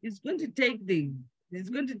 it's going to take the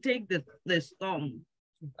storm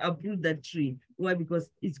to uproot that tree. Why? Because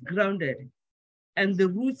it's grounded. And the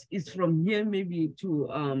roots is from here maybe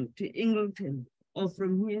to Ingleton or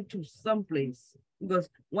from here to someplace. Because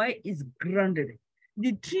why is grounded?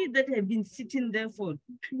 The tree that have been sitting there for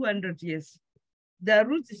 200 years, the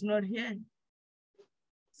roots is not here.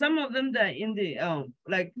 Some of them that are in the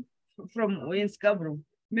like from in Scarborough,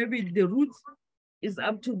 maybe the roots is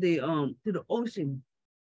up to the ocean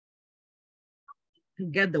to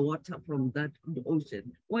get the water from the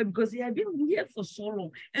ocean. Why? Because it had been here for so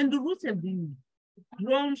long, and the roots have been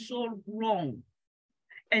grown so long,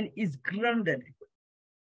 and is grounded.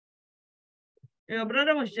 Your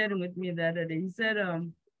brother was sharing with me the other day. He said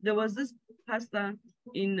there was this pastor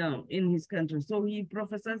in his country. So he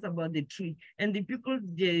prophesies about the tree, and the people,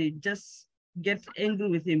 they just get angry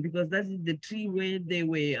with him because that is the tree where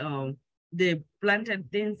they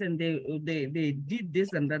planted things and they did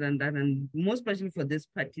this and that, and most especially for this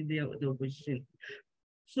party, the opposition.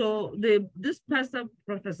 So this pastor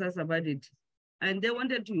prophesies about it, and they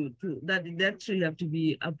wanted that tree have to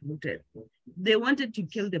be uprooted. They wanted to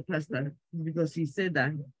kill the pastor because he said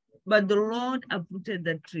that, but the Lord uprooted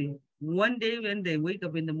that tree. One day when they wake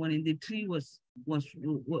up in the morning, the tree was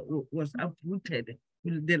uprooted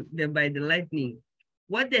by the lightning.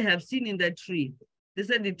 What they have seen in that tree, they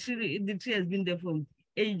said the tree has been there for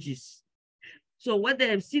ages. So what they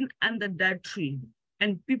have seen under that tree,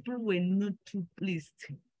 and people were not too pleased.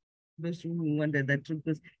 Those who wanted that tree,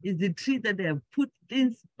 because it's the tree that they have put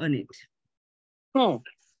things on it. Oh.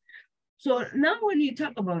 So now when you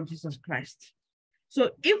talk about Jesus Christ,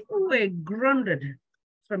 so if we were grounded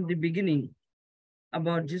from the beginning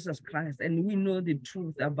about Jesus Christ, and we know the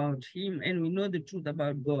truth about him, and we know the truth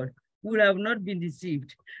about God, we would have not been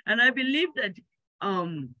deceived. And I believe that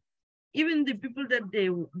even the people that they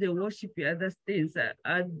worship other things,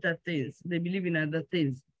 they believe in other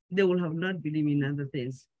things, they will have not believed in other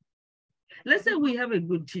things. Let's say we have a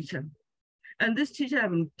good teacher, and this teacher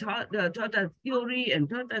have taught us theory and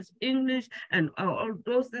taught us English and all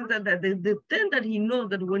those things that the thing that he knows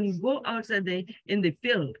that when you go outside in the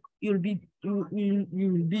field, you'll be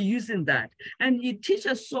using that. And he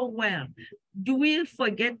teaches so well. Do we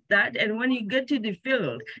forget that? And when you get to the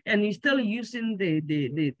field and you're still using the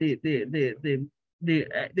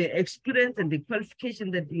experience and the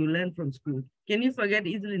qualification that you learn from school, can you forget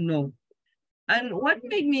easily? No. And what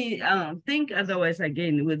made me think otherwise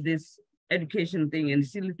again with this education thing and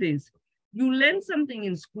silly things, you learn something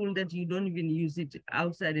in school that you don't even use it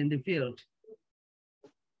outside in the field.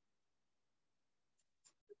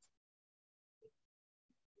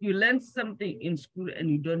 You learn something in school and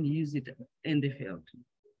you don't use it in the field.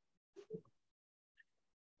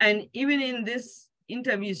 And even in this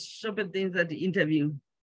interview, stupid things at the interview,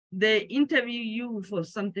 they interview you for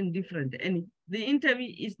something different. And the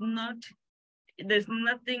interview is not, there's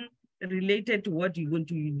nothing related to what you're going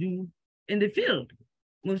to do in the field,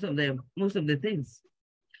 most of the things.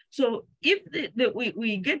 So if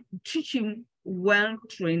we get teaching well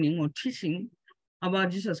training or teaching about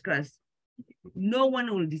Jesus Christ, no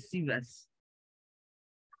one will deceive us.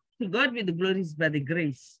 To God be the glory is by the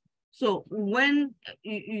grace. So when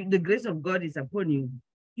the grace of God is upon you,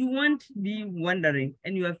 you won't be wondering,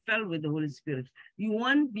 and you are filled with the Holy Spirit. You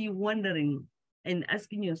won't be wondering and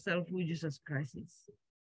asking yourself who Jesus Christ is.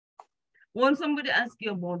 When somebody asks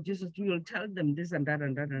you about Jesus, you will tell them this and that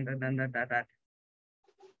and that and that and that and that.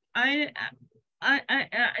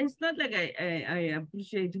 It's not like I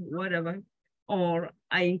appreciate whatever or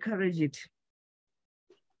I encourage it.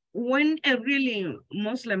 When a really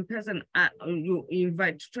Muslim person, you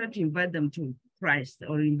try to invite them to Christ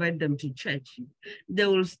or invite them to church, they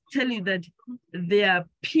will tell you that they are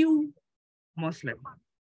pew Muslim.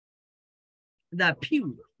 They are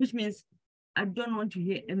pew, which means I don't want to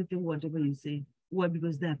hear anything, whatever you say. Why?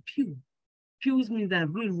 Because they are pew. Pews means they're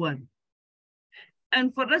real one.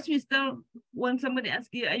 And for us, we still, when somebody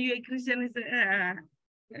asks you, are you a Christian? You say,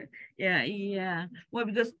 yeah. Well,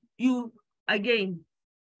 because you, again,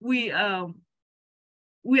 we're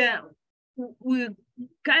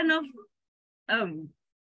kind of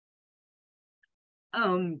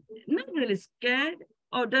not really scared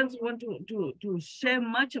or doesn't want to share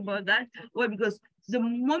much about that. Well, because the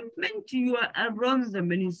moment you are around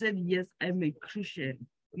them and you said, yes, I'm a Christian,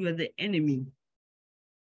 you are the enemy.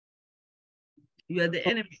 You are the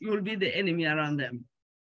enemy, you will be the enemy around them.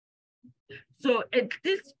 So at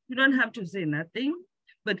least you don't have to say nothing.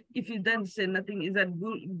 But if you don't say nothing, is that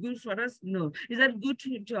good for us? No. Is that good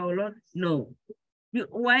to our Lord? No.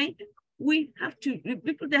 Why? We have to,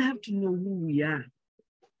 people, they have to know who we are.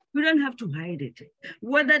 We don't have to hide it.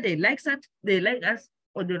 Whether they like us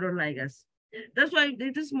or they don't like us. That's why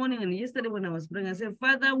this morning and yesterday when I was praying, I said,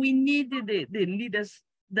 Father, we need the leaders,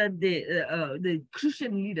 that the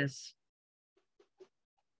Christian leaders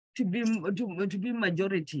to be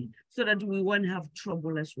majority, so that we won't have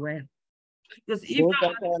trouble as well. Because if those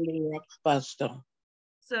that are on the rock, Pastor.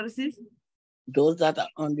 Sorry, sis? Those that are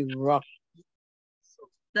on the rock.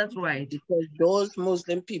 That's right. Because those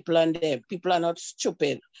Muslim people and there, people are not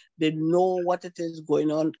stupid. They know what it is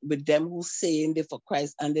going on with them who's saying they're for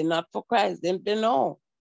Christ and they're not for Christ. They know.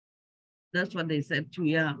 That's what they said too,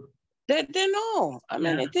 yeah. They know. I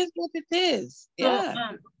mean, it is what it is. So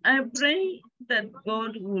yeah. I pray that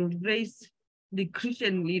God will raise the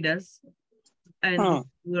Christian leaders and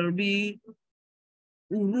will be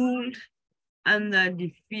ruled under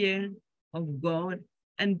the fear of God,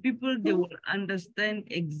 and people, they will understand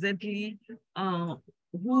exactly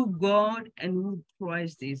who God and who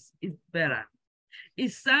Christ is. It's better.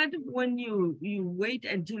 It's sad when you wait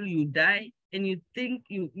until you die and you think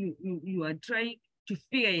you are trying to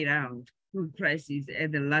figure it out who Christ is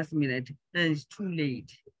at the last minute. Then it's too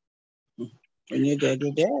late. When you're dead,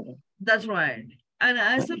 you're dead. That's right. And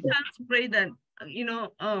I sometimes pray that,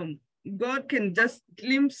 God can just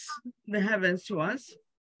glimpse the heavens to us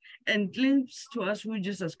and glimpse to us who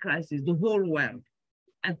Jesus Christ is, the whole world.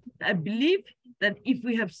 And I believe that if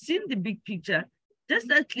we have seen the big picture, just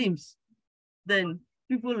that glimpse, then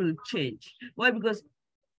people will change. Why? Because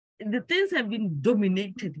the things have been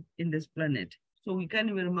dominated in this planet. So we can't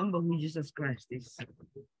even remember who Jesus Christ is.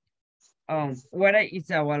 Whether it's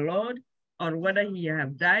our Lord, or whether he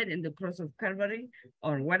have died in the cross of Calvary,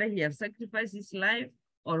 or whether he have sacrificed his life,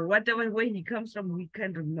 or whatever way he comes from, we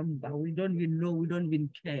can't remember. We don't even know, we don't even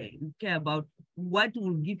care. We care about what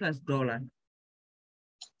will give us dollar.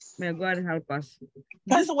 May God help us.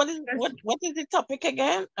 Pastor, what is the topic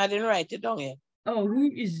again? I didn't write it down yet. Oh,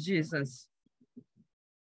 who is Jesus?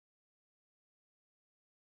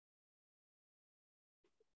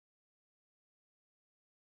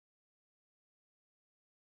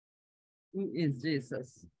 Who is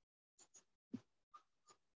Jesus?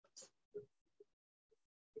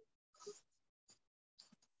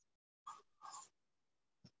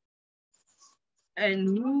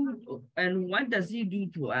 And what does he do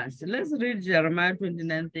to us? Let's read Jeremiah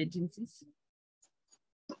 29:13.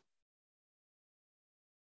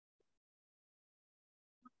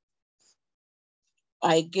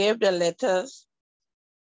 I gave the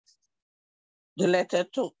letter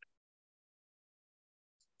to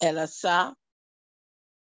Elisha,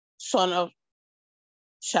 son of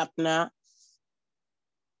Shapna,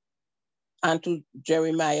 and to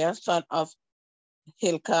Jeremiah, son of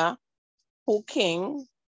Hilkiah, who King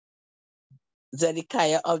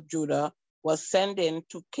Zedekiah of Judah was sending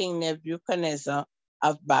to King Nebuchadnezzar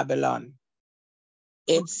of Babylon.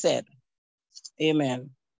 It said, Amen.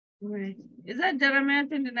 Right. Is that Jeremiah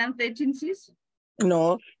 29:13, sis?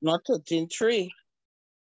 No, not 13:3.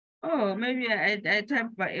 Oh, maybe I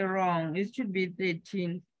typed it wrong. It should be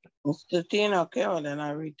 13. It's 13, okay, well then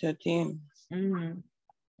I read 13.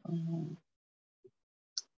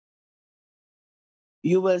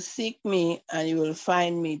 You will seek me and you will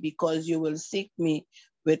find me because you will seek me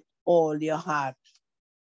with all your heart.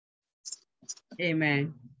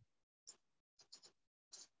 Amen.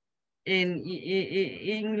 In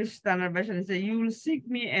English Standard Version, it says, you will seek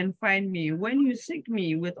me and find me when you seek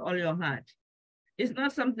me with all your heart. It's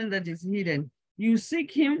not something that is hidden. You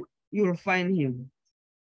seek him, you'll find him.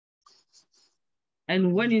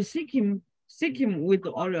 And when you seek him with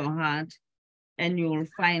all your heart, and you will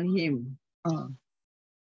find him.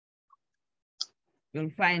 You'll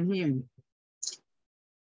find him.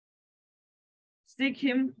 Seek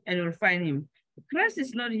him and you'll find him. Christ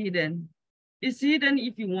is not hidden. It's hidden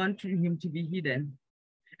if you want him to be hidden.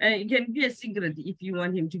 And it can be a secret if you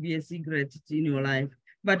want him to be a secret in your life.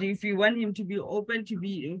 But if you want him to be open,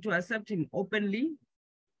 to accept him openly,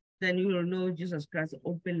 then you will know Jesus Christ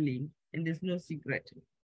openly, and there's no secret.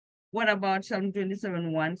 What about Psalm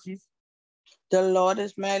 27:1, sis? The Lord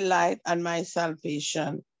is my light and my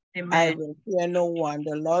salvation. Amen. I will fear no one.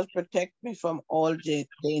 The Lord protect me from all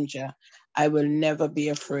danger. I will never be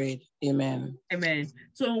afraid. Amen. Amen.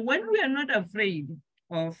 So when we are not afraid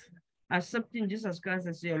of accepting Jesus Christ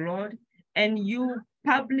as your Lord, and you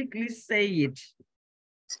publicly say it,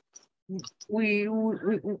 we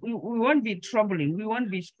won't be troubling, we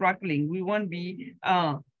won't be struggling, we won't be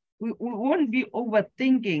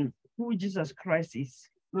overthinking who Jesus Christ is.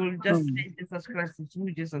 We'll just say Jesus Christ is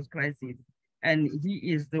who Jesus Christ is. And he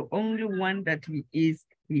is the only one that he is,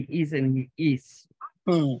 and he is.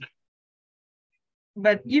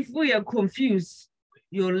 But if we are confused,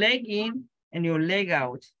 your leg in and your leg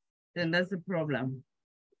out, then that's the problem.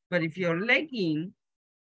 But if your leg in,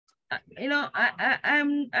 you know, I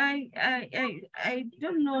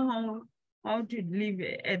don't know how to live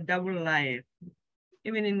a double life.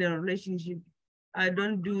 Even in a relationship, I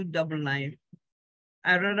don't do double life.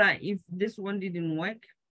 I rather, if this one didn't work,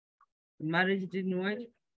 marriage didn't work,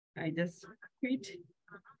 I just quit.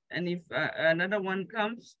 And if another one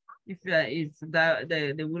comes, if it's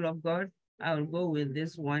the will of God, I will go with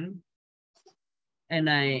this one. And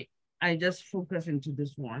I just focus into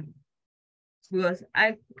this one. Because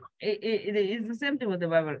it's the same thing with the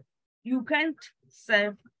Bible. You can't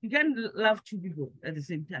love two people at the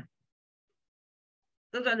same time.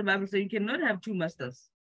 That's what the Bible says. You cannot have two masters.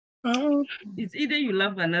 It's either you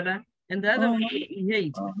love another and the other one you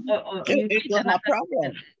hate, or you hate another.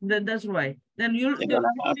 Problem. That's right. Then you'll be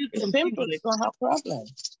confused. Simple, it's gonna have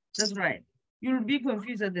problems. That's right. You'll be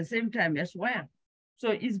confused at the same time as well.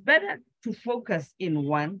 So it's better to focus in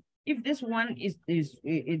one. If this one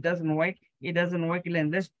it doesn't work,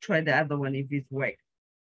 then let's try the other one if it works.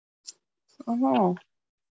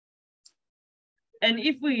 And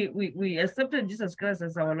if we accepted Jesus Christ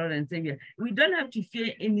as our Lord and Savior, we don't have to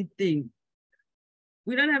fear anything.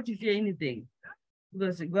 We don't have to fear anything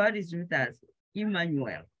because God is with us.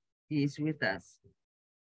 Emmanuel, he is with us.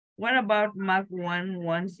 What about Mark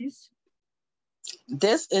 1:1, sis?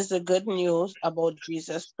 This is the good news about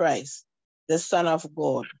Jesus Christ, the Son of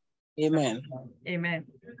God. Amen. Amen.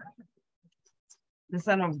 The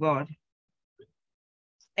Son of God.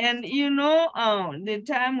 And you know, the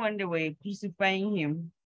time when they were crucifying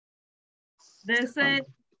him, they said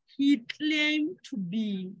he claimed to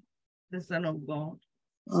be the Son of God.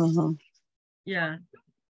 Yeah.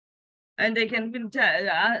 And they can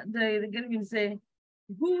even say,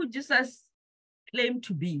 who Jesus claimed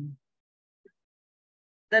to be?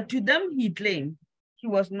 That to them he claimed he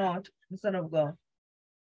was not the Son of God.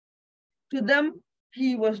 To them,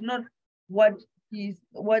 he was not what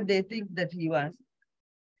they think that he was.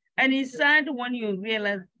 And it's sad when you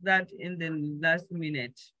realize that in the last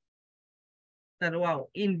minute, that wow,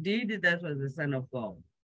 indeed that was the Son of God.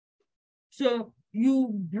 So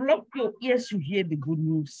you block your ears to hear the good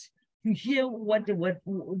news, to hear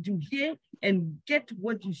to hear and get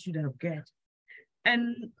what you should have get.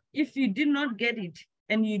 And if you did not get it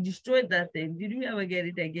and you destroyed that thing, did you ever get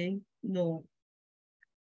it again? No.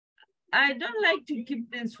 I don't like to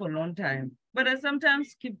keep things for a long time, but I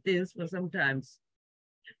sometimes keep things for sometimes.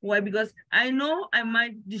 Why? Because I know I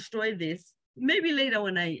might destroy this. Maybe later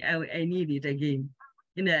when I need it again,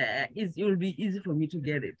 it will be easy for me to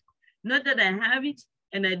get it. Not that I have it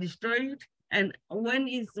and I destroy it, and when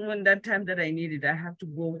that time that I need it, I have to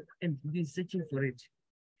go and be searching for it.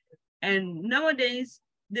 And nowadays,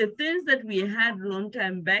 the things that we had a long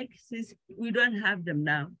time back, since we don't have them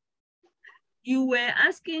now. You were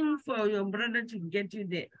asking for your brother to get you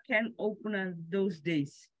the can opener those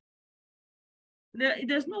days.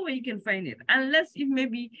 There's no way you can find it, unless if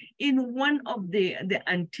maybe in one of the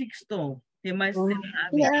antique store, they might still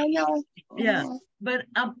have it. Yeah, but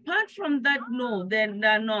apart from that, no,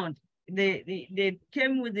 they're not. They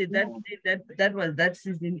came with it that was that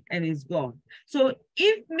season and it's gone. So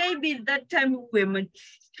if maybe that time we were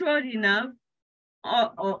mature enough,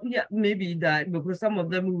 or yeah, maybe that, because some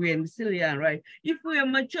of them were still young, right? If we are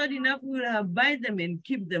matured enough, we will have buy them and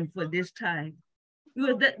keep them for this time.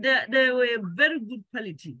 Because they were very good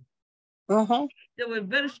quality. They were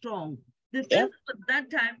very strong. The thing for that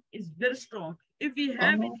time is very strong. If you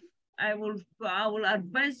have it, I will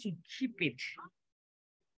advise you keep it.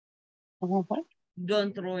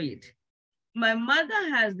 Don't throw it. My mother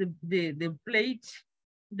has the plate, the plate,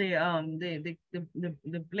 the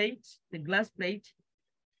glass plate.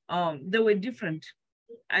 They were different.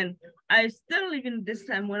 And I still, even this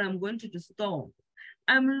time when I'm going to the store,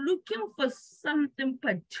 I'm looking for something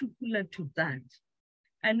particular to that.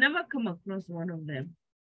 I never come across one of them.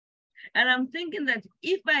 And I'm thinking that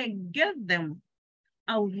if I get them,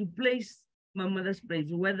 I'll replace my mother's place,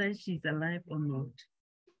 whether she's alive or not.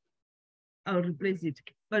 I'll replace it.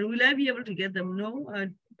 But will I be able to get them? No,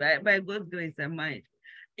 by God's grace, I might.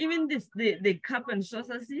 Even this, the cup and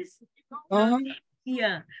saucers,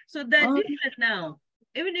 yeah. So they're different now.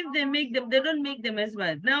 Even if they make them, they don't make them as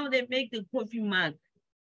well. Now they make the coffee mug.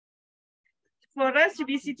 For us to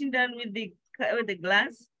be sitting down with the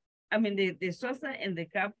glass, I mean the saucer and the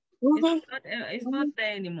cup, it's not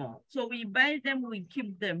there anymore. So we buy them, we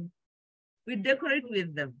keep them, we decorate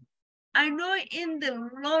with them. I know in the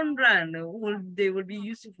long run they will be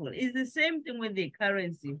useful. It's the same thing with the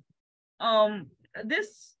currency.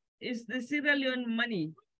 This is the Sierra Leone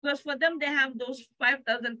money. Because for them, they have those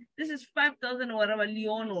 5,000. This is 5,000 or whatever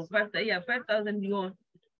Leon or 5,000 Leon.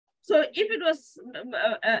 So if it was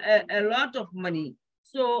a lot of money,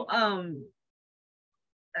 so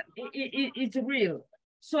it's real.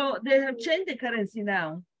 So they have changed the currency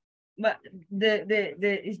now, but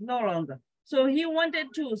it's no longer. So he wanted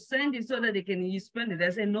to send it so that they can spend it. I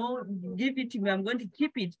said, no, give it to me. I'm going to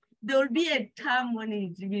keep it. There will be a time when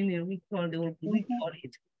it's being recalled. They will recall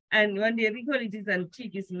it. And when they recall it, it's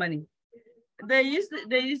antique, it's money. They used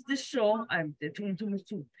this show, I'm telling too much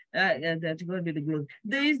too. That God be the glory.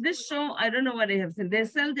 There is this show, I don't know what they have said. They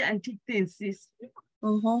sell the antique things.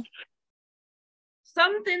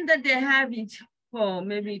 Something that they have it for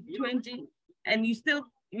maybe 20, and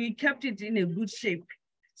we kept it in a good shape.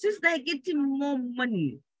 Since they're getting more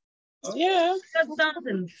money. Yeah.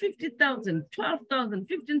 5,000, 50,000, 12,000,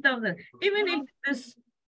 15,000. Even if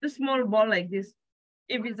this small ball like this,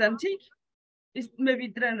 if it's antique, it's maybe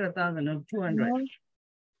 300,000 or 200.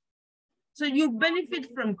 So you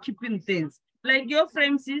benefit from keeping things. Like your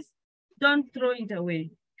frames is, don't throw it away.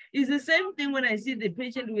 It's the same thing when I see the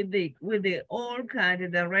patient with the old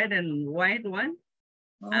card, the red and white one.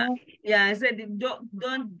 Yeah, I said don't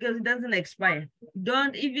because it doesn't expire.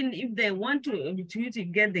 Don't, even if they want to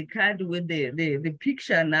get the card with the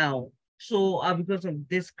picture now. So because of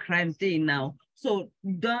this crime thing now, so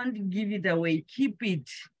don't give it away. Keep it.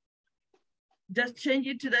 Just change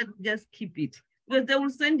it to that. Just keep it, because they will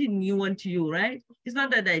send a new one to you, right? It's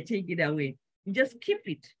not that I take it away. You just keep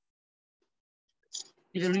it.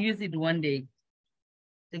 You'll use it one day.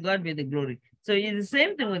 To God be the glory. So it's the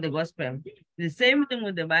same thing with the gospel. The same thing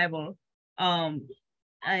with the Bible.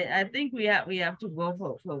 I think we have to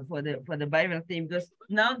go for the Bible thing, because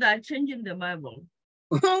now they're changing the Bible.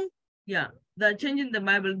 Yeah, they're changing the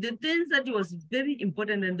Bible. The things that was very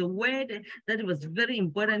important and the word that was very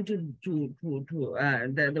important to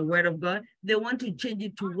the word of God, they want to change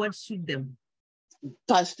it to what suit them.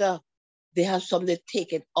 Pastor, they have some that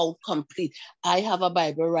take it out complete. I have a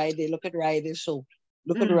Bible right there. Look at right there. So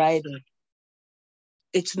look at right there.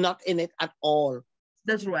 It's not in it at all.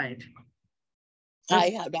 That's right. I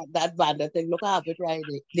have that band thing. Look, I have it right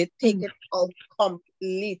there. They take it out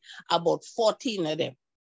complete. About 14 of them.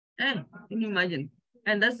 Can you imagine?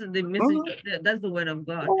 And that's the message. That's the word of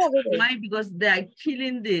God. Why? Because they are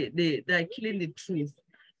killing the truth.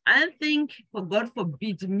 I think, for God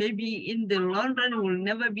forbid, maybe in the long run it will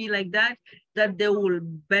never be like that. That they will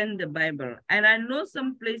ban the Bible. And I know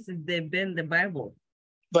some places they ban the Bible.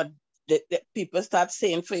 But the people start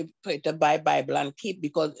saying for it to buy Bible and keep,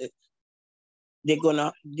 because they're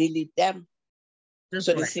gonna delete them. That's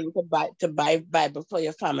so right. They seem to buy Bible for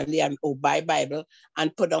your family and buy Bible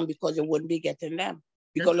and put them because you wouldn't be getting them.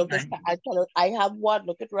 Because look, right. I tell you, I have one.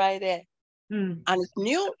 Look at right there, and it's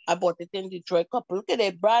new. I bought it in Detroit. Couple, look at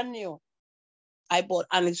it, brand new. I bought,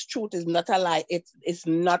 and it's truth is not a lie. It's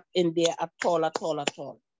not in there at all, at all, at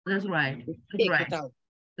all. That's right. That's right. It out.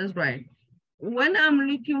 That's right. When I'm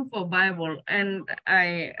looking for Bible, and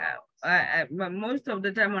I most of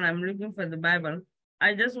the time when I'm looking for the Bible,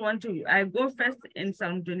 I go first in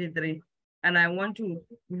Psalm 23, and I want to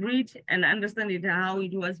read and understand it how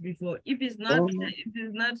it was before. If it's not,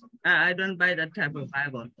 I don't buy that type of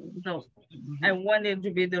Bible. No, I want it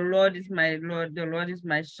to be the Lord is my Lord, the Lord is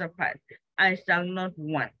my shepherd. I shall not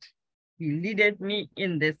want. He leadeth me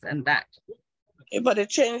in this and that. But they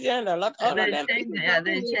change it a lot. All of them. They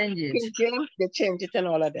change it. They change it in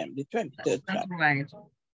all of them. The 23rd. That's right.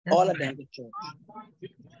 All of them they change.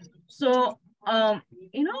 So,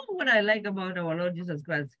 you know what I like about our Lord Jesus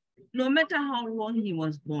Christ? No matter how long he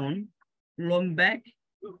was born, long back,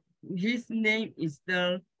 his name is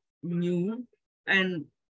still new, and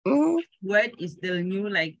Mhm. word is still new.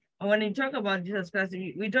 Like when we talk about Jesus Christ,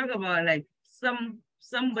 we talk about like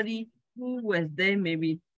somebody who was there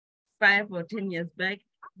maybe 5 or 10 years back,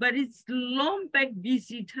 but it's long back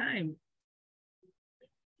BC time,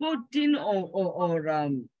 14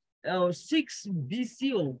 or 6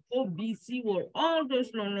 BC or 4 BC or all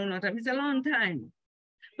those long time. It's a long time.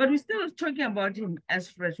 But we're still talking about him as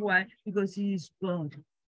fresh. Why? Because he is God.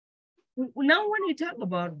 Now, when we talk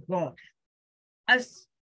about God, as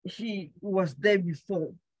he was there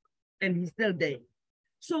before, and he's still there.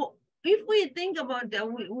 So if we think about that,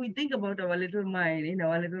 we think about our little mind, in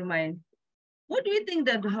our little mind, what do you think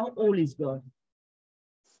that how old is God?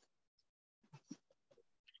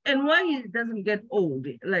 And why he doesn't get old?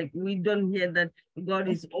 Like we don't hear that God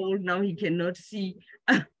is old now, he cannot see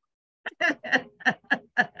and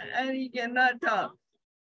he cannot talk.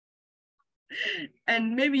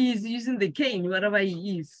 And maybe he's using the cane, whatever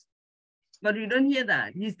he is. But we don't hear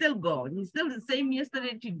that. He's still God. He's still the same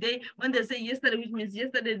yesterday, today. When they say yesterday, which means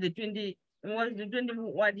yesterday, the 20, was the 20,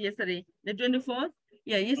 what yesterday? The 24th?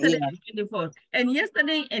 Yeah, yesterday, the 24th. And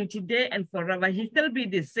yesterday and today and forever, he still be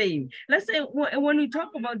the same. Let's say when we talk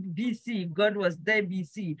about BC, God was there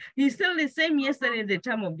BC. He's still the same yesterday at the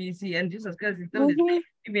time of BC, and Jesus Christ is still the same,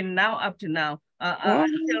 even now up to now.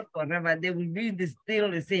 Until forever, they will be still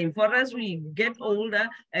the same. For us, we get older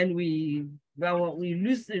and we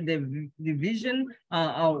lose the vision.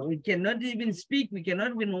 We cannot even speak. We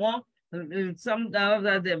cannot even walk. Some a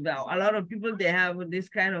lot of people, they have this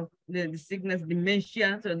kind of the sickness,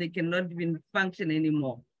 dementia, so they cannot even function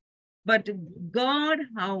anymore. But God,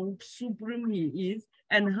 how supreme he is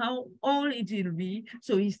and how old it will be.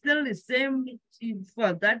 So he's still the same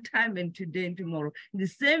for that time and today and tomorrow. The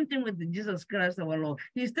same thing with Jesus Christ, our Lord.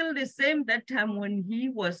 He's still the same that time when he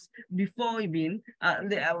was before even,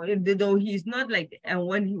 though he's not like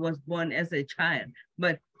when he was born as a child,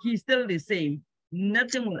 but he's still the same.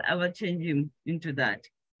 Nothing will ever change him into that.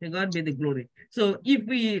 To God be the glory. So if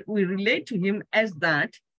we relate to him as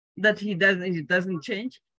that he doesn't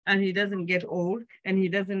change, and he doesn't get old, and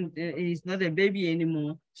he's not a baby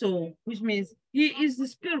anymore. So, which means he is the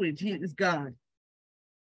spirit, he is God.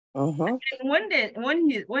 And one day, when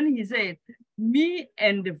he said, me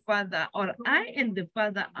and the Father, or I and the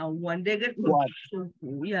Father are one, they get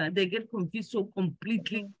confused. They get confused so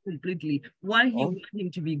completely. Why he wants him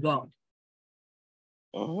to be God?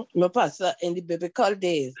 No, Pastor, in the biblical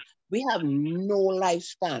days, we have no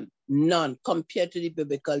lifespan, none, compared to the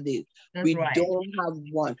biblical days. We don't have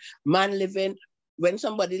one. Man living, when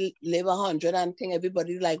somebody live 100 and think,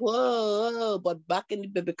 everybody like, whoa, but back in the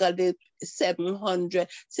biblical days, 700,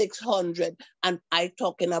 600, and I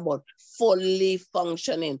talking about fully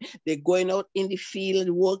functioning. They're going out in the field,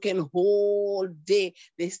 working whole day.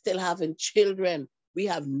 They still having children. We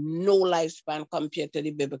have no lifespan compared to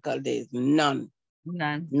the biblical days, none.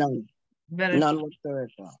 None. None whatsoever.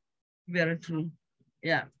 Very true.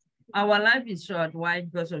 Yeah. Our life is short. Why?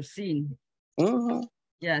 Because of sin.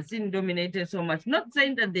 Yeah, sin dominated so much. Not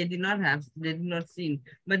saying that they did not sin,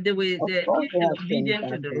 but they were obedient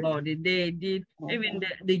to the Lord. They did. Even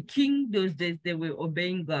the king those days, they were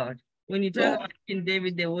obeying God. When you talk about King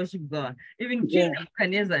David, they worship God. Even King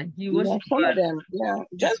Nebuchadnezzar, he worshiped some God. of them,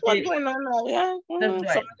 just what's going on now, That's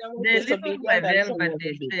right. They live by well, but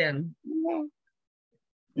they still.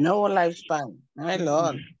 No lifespan, my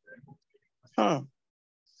Lord.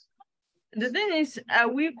 The thing is, are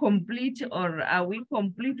we complete, or are we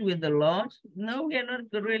complete with the Lord? No, we are not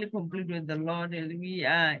really complete with the Lord. We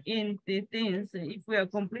are in the things. If we are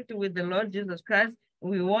complete with the Lord Jesus Christ,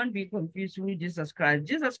 we won't be confused with Jesus Christ.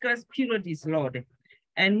 Jesus Christ, period, is Lord.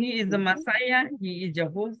 And he is the Messiah. He is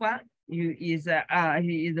Jehovah. He is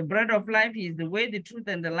the bread of life. He is the way, the truth,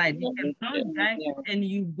 and the light. You cannot die and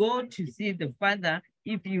you go to see the Father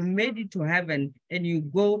if you made it to heaven and you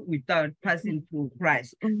go without passing through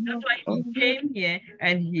Christ. That's why he came here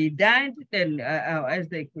and he died. And as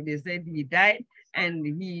they said, he died and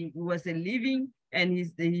he was a living, and he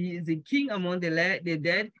is the king among the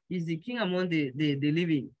dead. He's the king among the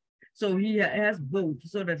living. So he has both,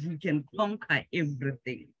 so that he can conquer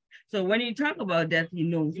everything. So when you talk about that, he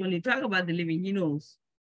knows. When you talk about the living, he knows.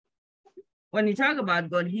 When you talk about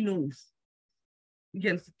God, he knows. You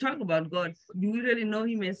can talk about God. Do we really know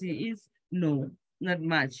him as he is? No, not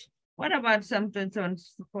much. What about some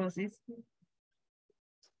causes?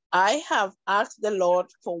 I have asked the Lord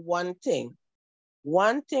for one thing.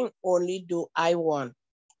 One thing only do I want,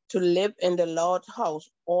 to live in the Lord's house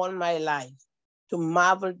all my life, to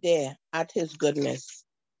marvel there at his goodness,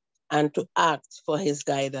 and to ask for his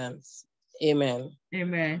guidance. Amen.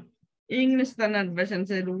 Amen. English Standard Version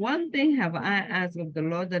said, one thing have I asked of the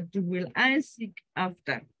Lord, that will I seek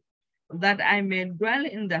after, that I may dwell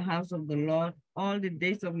in the house of the Lord all the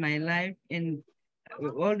days of my life, and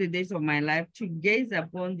all the days of my life, to gaze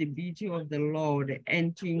upon the beauty of the Lord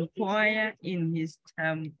and to inquire in his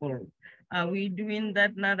temple. Are we doing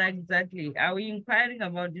that? Not exactly. Are we inquiring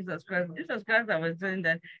about Jesus Christ? Jesus Christ, I was saying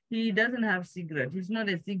that he doesn't have secret. He's not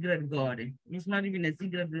a secret God. He's not even a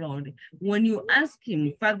secret Lord. When you ask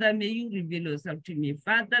him, Father, may you reveal yourself to me.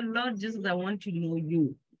 Father, Lord Jesus, I want to know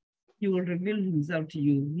you. He will reveal himself to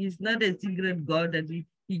you. He's not a secret God that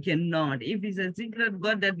he cannot. If he's a secret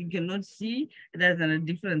God that you cannot see, that's a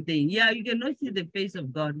different thing. Yeah, you cannot see the face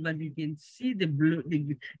of God, but you can see the blue,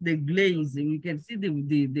 the glaze, and you can see the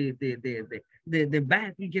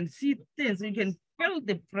back. You can see things. You can feel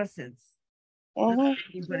the presence. That's an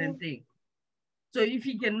important thing. So if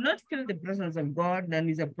he cannot feel the presence of God, then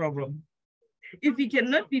it's a problem. If he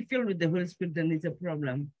cannot be filled with the Holy Spirit, then it's a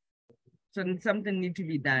problem. So something needs to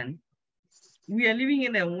be done. We are living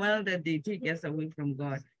in a world that they take us away from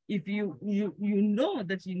God. If you know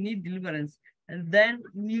that you need deliverance, and then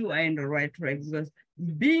you are in the right track, because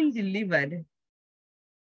being delivered,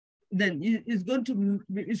 then it's going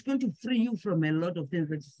to free you from a lot of things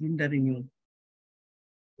that is hindering you.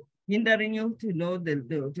 Hindering you to know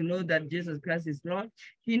to know that Jesus Christ is Lord,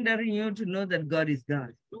 hindering you to know that God is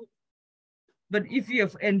God. But if you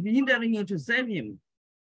have, and hindering you to serve him.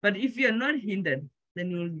 But if you're not hindered, then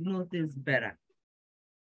you'll know things better.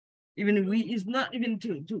 Even if it's not even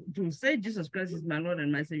to say Jesus Christ is my Lord and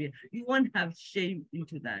my Savior, you won't have shame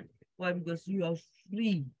into that. Why? Because you are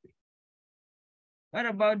free. What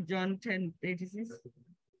about John 10:36?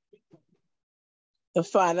 The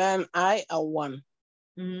Father and I are one.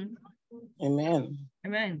 Mm-hmm. Amen.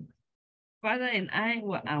 Amen. Father and I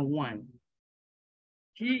are one.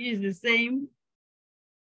 He is the same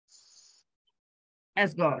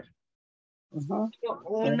as God. Uh-huh.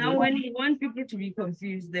 So now when you want people to be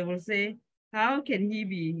confused, they will say, how can he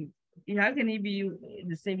be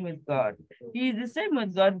the same with God? He is the same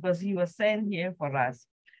with God because he was sent here for us.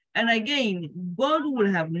 And again, God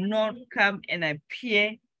will have not come and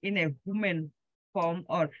appear in a human form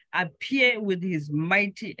or appear with his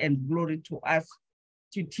mighty and glory to us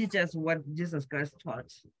to teach us what Jesus Christ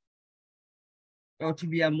taught, or to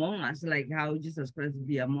be among us, like how Jesus Christ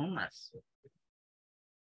be among us.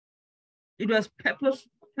 It was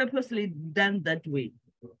purposely done that way.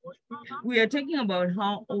 We are talking about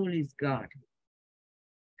how old is God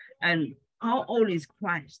and how old is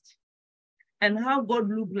Christ and how God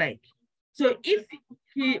looked like. So if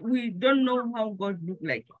we don't know how God looked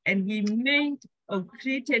like, and he made or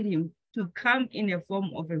created him to come in a form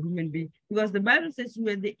of a human being, because the Bible says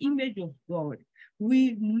we are the image of God.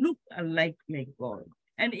 We look alike like God.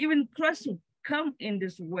 And even Christ come in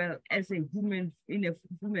this world as a human, in a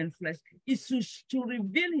human flesh, is to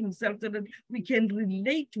reveal himself so that we can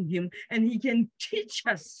relate to him and he can teach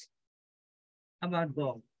us about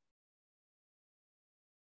God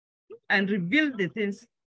and reveal the things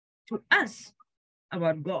to us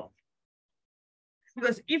about God.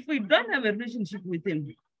 Because if we don't have a relationship with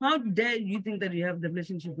him, how dare you think that you have the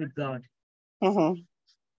relationship with God? Uh-huh.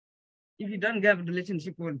 If you don't have a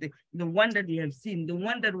relationship with the one that you have seen, the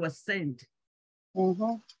one that was sent,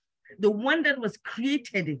 the one that was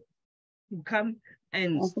created to come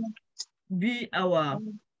and be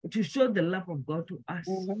to show the love of God to us.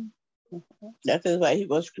 That is why he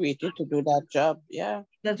was created, to do that job. Yeah.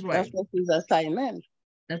 That's right. That's what his assignment.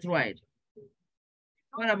 That's right.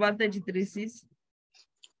 What about 33:6?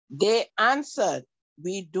 They answered,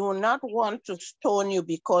 we do not want to stone you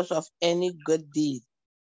because of any good deed,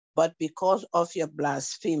 but because of your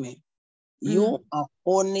blasphemy. You are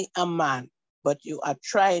only a man, but you are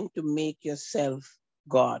trying to make yourself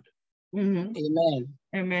God. Amen.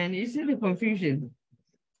 Amen. You see the confusion.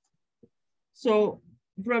 So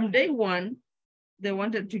from day one, they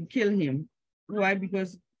wanted to kill him. Why?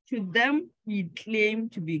 Because to them, he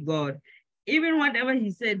claimed to be God. Even whatever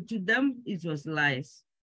he said, to them, it was lies.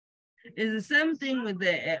 It's the same thing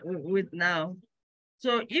with now.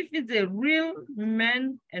 So if it's a real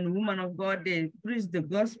man and woman of God, they preach the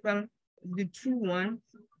gospel, the true one,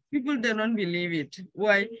 people, they don't believe it.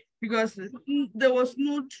 Why? Because there was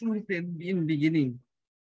no truth in the beginning.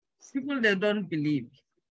 People, they don't believe.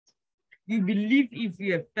 You believe if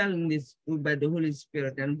you are filled by the Holy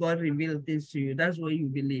Spirit and God revealed this to you, that's what you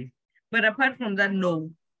believe. But apart from that, no.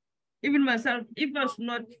 Even myself, if I was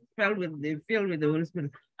not filled with the Holy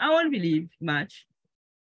Spirit, I won't believe much.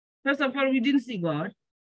 First of all, we didn't see God.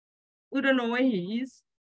 We don't know where he is.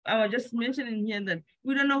 I was just mentioning here that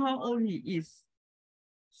we don't know how old he is.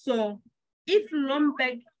 So if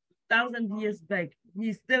Lombek 1,000 years back,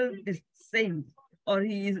 he's still the same, or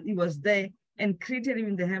he was there and created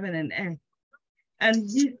even the heaven and earth. And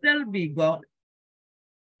he still be God.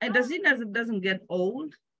 And does he doesn't get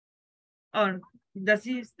old? Or does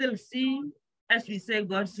he still see, as we say,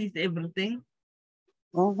 God sees everything?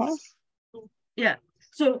 Yeah.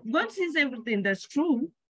 So God sees everything, that's true.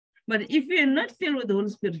 But if you're not filled with the Holy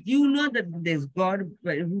Spirit, you know that there's God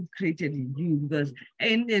who created you. Because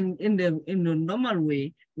in the normal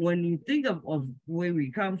way, when you think of where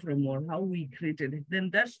we come from or how we created it, then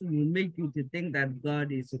that will make you to think that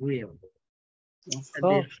God is real. That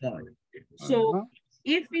there's God. So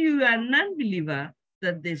if you are a non-believer,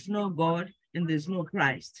 that there's no God and there's no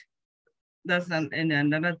Christ, that's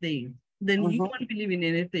another thing. Then you won't believe in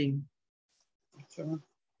anything.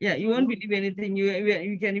 Yeah, you won't believe anything.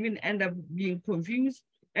 You can even end up being confused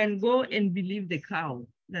and go and believe the cow,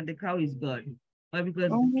 that the cow is God, or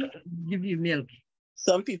because give you milk.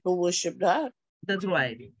 Some people worship that. That's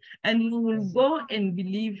right. And you will go and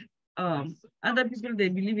believe other people, they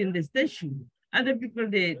believe in the statue. Other people,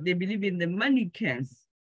 they believe in the mannequins.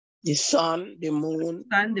 The sun, the moon.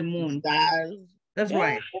 The stars. That's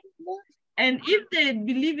right. And if they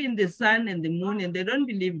believe in the sun and the moon and they don't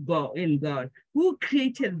believe in God, who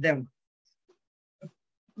created them?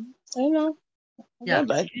 I know. Yeah,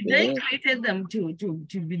 they created them to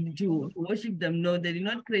worship them. No, they did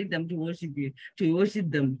not create them to worship you, to worship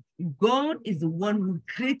them. God is the one who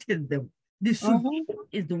created them. The Supreme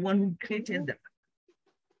is the one who created them.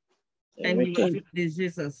 And he was with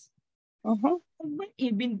Jesus. When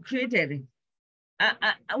he been created,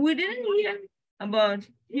 we didn't hear about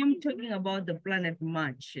him talking about the planet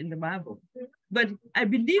much in the Bible. But I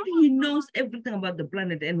believe he knows everything about the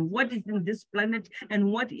planet and what is in this planet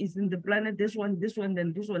and what is in the planet, this one,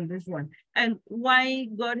 then this one, this one. And why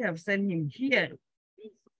God have sent him here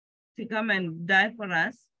to come and die for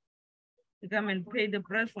us, to come and pay the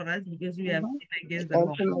price for us because we have sinned against the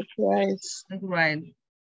Lord. That's right.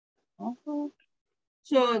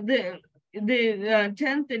 So the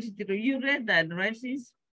 10:33, you read that, right,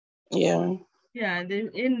 sis? Yeah. Yeah,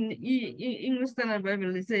 in English Standard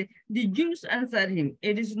Bible, they say, the Jews answered him,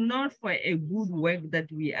 it is not for a good work that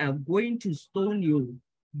we are going to stone you,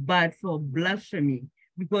 but for blasphemy,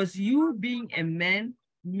 because you being a man,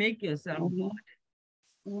 make yourself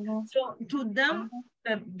God. So to them,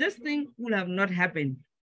 that this thing would have not happened.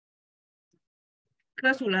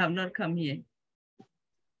 Christ will have not come here.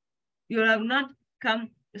 You will have not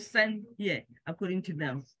come sent here, according to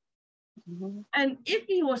them. And if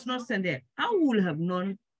he was not sent there, how would have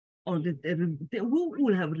known, or who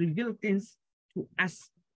would have revealed things to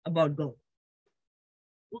us about God?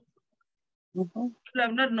 We would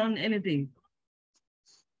have not known anything.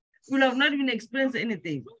 We would have not even experienced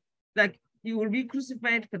anything. Like, he will be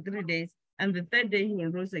crucified for 3 days, and the third day he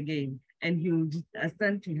will rise again, and he will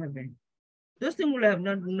ascend to heaven. Those things will have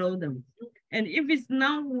not known them. And if it's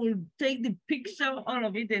now, we'll take the picture, all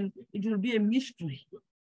of it, and it will be a mystery.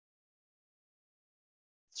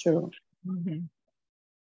 True.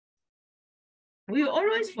 We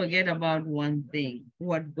always forget about one thing,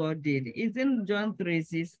 what God did. It's in John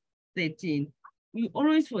 3:13. We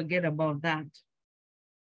always forget about that.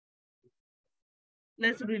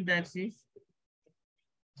 Let's read that, sis.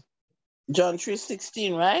 John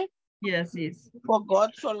 3:16, right? Yes, sis. For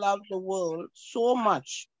God so loved the world so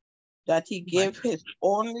much that he gave his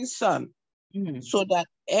only son, so that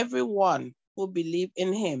everyone who believes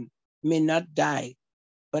in him may not die,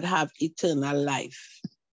 but have eternal life.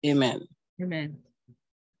 Amen. Amen.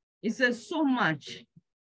 It says so much.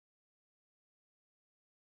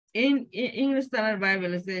 In English Standard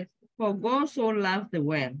Bible, it says, for God so loved the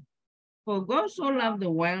world. For God so loved the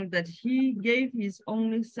world that he gave his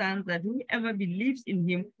only son, that whoever believes in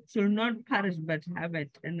him shall not perish but have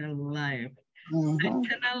eternal life.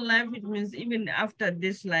 Eternal life, it means even after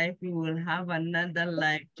this life, we will have another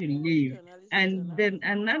life to live. And then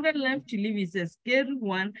another life to live is a scary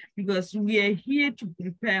one, because we are here to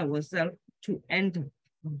prepare ourselves to enter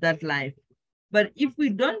that life. But if we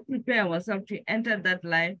don't prepare ourselves to enter that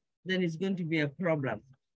life, then it's going to be a problem.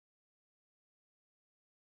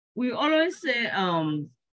 We always say,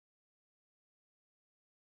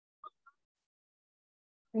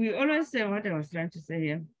 what I was trying to say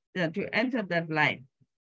here, that to enter that life.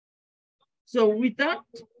 So without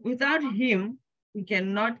him, we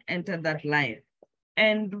cannot enter that life.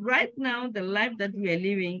 And right now, the life that we are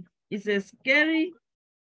living is a scary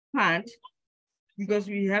part, because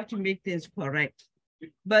we have to make things correct.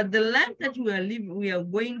 But the life that we are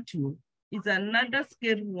going to is another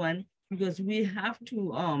scary one, because we have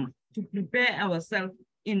to prepare ourselves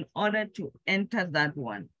in order to enter that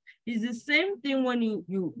one. It's the same thing when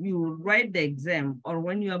you write the exam, or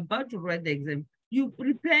when you're about to write the exam, you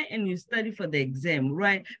prepare and you study for the exam,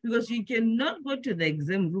 right? Because you cannot go to the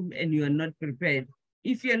exam room and you are not prepared.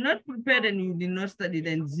 If you're not prepared and you did not study,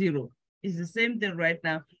 then zero. It's the same thing right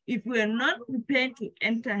now. If we are not prepared to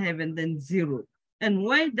enter heaven, then zero. And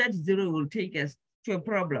why that zero will take us to a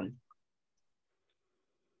problem.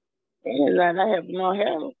 That I have no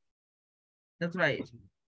help. That's right.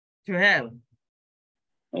 To hell.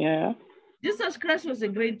 Yeah. Jesus Christ was a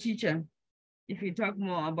great teacher. If you talk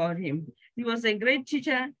more about him, he was a great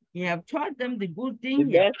teacher. He have taught them the good thing.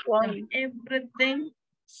 He have taught them everything.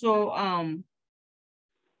 So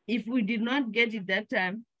if we did not get it that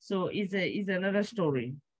time, so it's another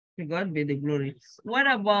story. To God be the glory. What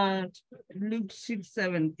about Luke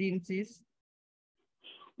 6:17, sis?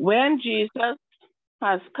 When Jesus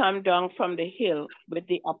has come down from the hill with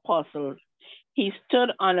the apostles, he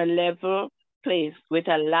stood on a level place with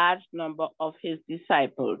a large number of his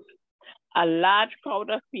disciples. A large crowd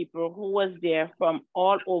of people who was there from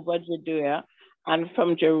all over Judea and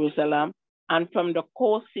from Jerusalem and from the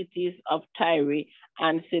coast cities of Tyre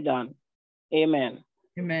and Sidon. Amen.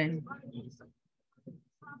 Amen.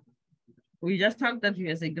 We just talked that he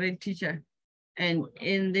was a great teacher. And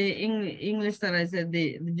in the English that I said,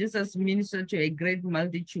 Jesus ministered to a great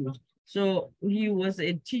multitude. So he was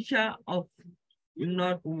a teacher of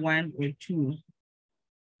not one or two.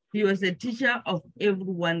 He was a teacher of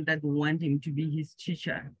everyone that want him to be his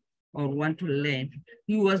teacher or want to learn.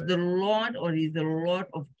 He was the Lord, or he's the Lord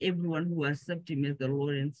of everyone who accepts him as the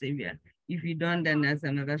Lord and Savior. If you don't, then that's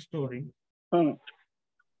another story.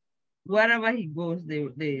 Wherever he goes,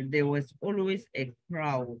 there was always a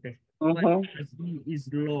crowd. Because he is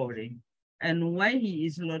Lord. And why he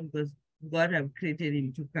is Lord? Because God have created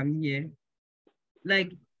him to come here.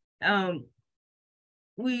 Like,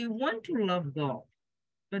 we want to love God,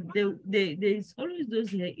 but there's always those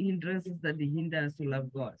hindrances that hinder us to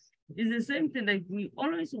love God. It's the same thing, like we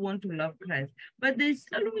always want to love Christ, but there's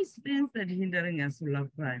always things that are hindering us to love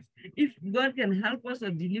Christ. If God can help us or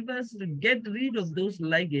deliver us to get rid of those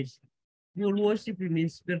luggage, we'll worship him in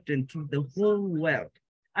spirit and truth, the whole world.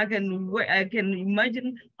 I can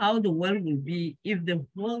imagine how the world will be if the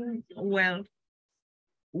whole world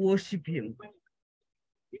worship him.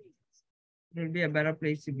 It will be a better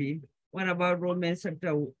place to be. What about Romans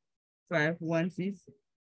chapter 5:1, sis?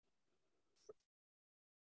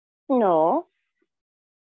 No.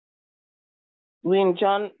 We in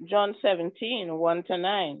John 17,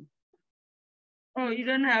 1-9. Oh, you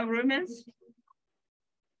don't have Romans?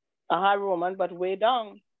 I have Roman, but way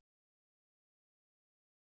down.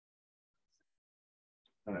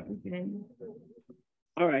 Okay.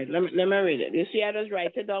 All right, let me read it. You see, I just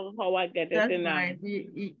write it down how I get it in. Right.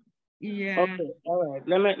 Yeah. Okay. All right.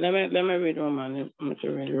 Let me read Roman. I'm going to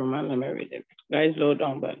read Roman. Let me read it. Guys, slow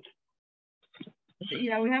down, but.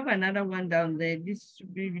 Yeah, we have another one down there. This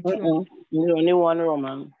should be There's only one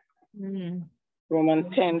Roman. Roman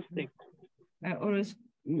 10:6. I always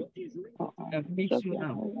mix you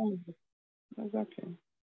now. That's okay.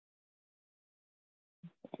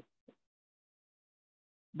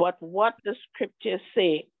 But what the scriptures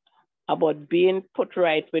say about being put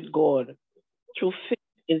right with God through faith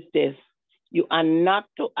is this: you are not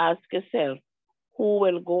to ask yourself, who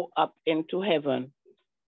will go up into heaven?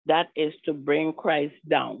 That is to bring Christ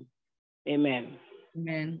down. Amen.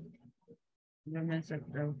 Amen. Romans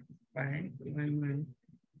chapter 5, 1.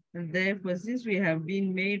 And therefore, since we have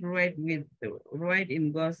been made right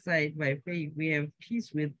in God's sight by faith, we have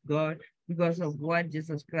peace with God because of what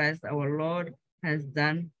Jesus Christ, our Lord, has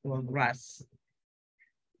done for us.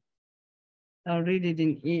 I'll read it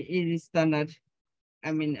in English standard.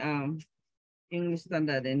 English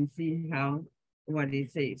standard, and see what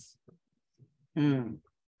it says.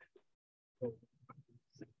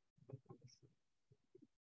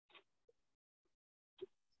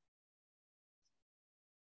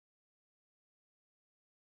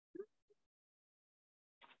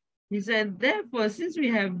 He said, therefore, since we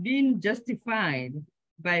have been justified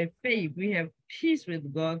by faith, we have peace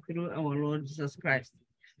with God through our Lord Jesus Christ.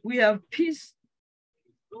 We have peace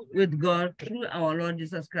with God through our Lord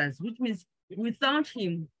Jesus Christ, which means without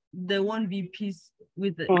him, there won't be peace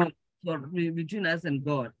between us and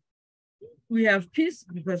God. We have peace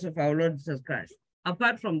because of our Lord Jesus Christ.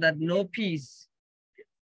 Apart from that, no peace.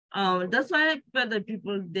 That's why other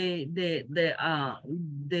people, they are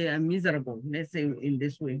miserable, let's say in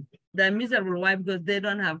this way. They're miserable. Why? Because they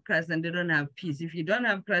don't have Christ and they don't have peace. If you don't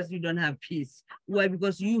have Christ, you don't have peace. Why?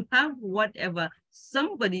 Because you have whatever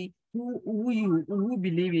somebody who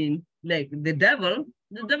believe in, like the devil.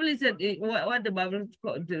 The devil is what the Bible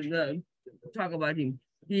talk about him.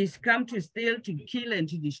 He's come to steal, to kill, and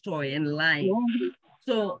to destroy and lie. Mm-hmm.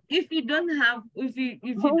 So if you don't have, if you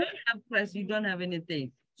don't have Christ, you don't have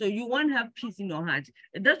anything. So you won't have peace in your heart.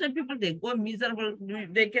 That's why people, they go miserable.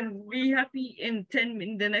 They can be happy in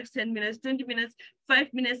the next 10 minutes, 20 minutes,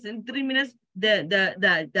 5 minutes, and 3 minutes,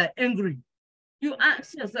 they're angry. You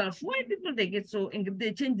ask yourself, why people they get so angry?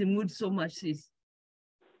 They change the mood so much, sis.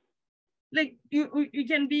 Like you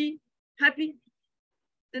can be happy,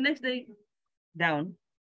 the next day down.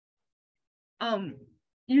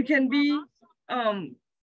 You can be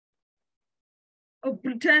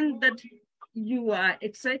pretend that you are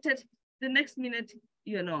excited, the next minute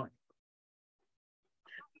you're not.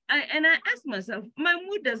 And I ask myself, my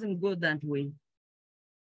mood doesn't go that way.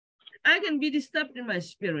 I can be disturbed in my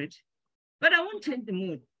spirit, but I won't change the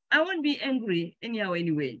mood. I won't be angry anyhow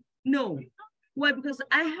anyway. No. Why? Because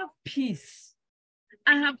I have peace.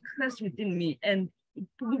 I have Christ within me. And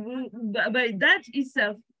by that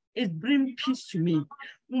itself, it brings peace to me.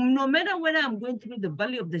 No matter whether I'm going through the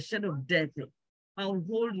valley of the shadow of death, I'll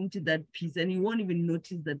hold into that peace and you won't even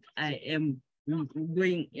notice that I am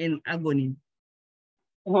going in agony.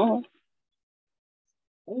 Mm-hmm.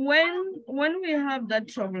 When we have that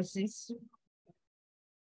trouble, sis,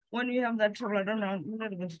 when we have that trouble, I don't know, I'm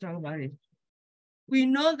not going to talk about it. We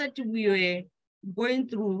know that we were going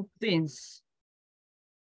through things,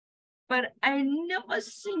 but I never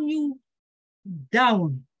seen you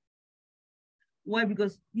down. Why?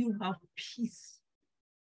 Because you have peace.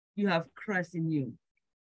 You have Christ in you.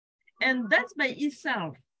 And that by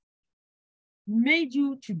itself made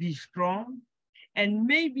you to be strong and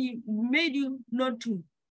made you not to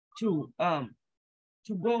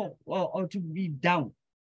go or to be down.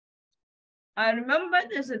 I remember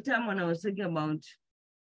there's a time when I was thinking about,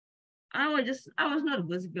 I was not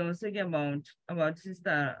gossiping, I was thinking about our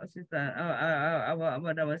sister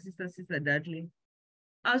Dudley.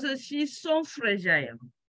 I said, she's so fragile.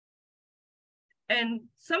 And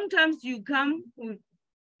sometimes you come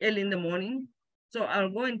early in the morning, so I'll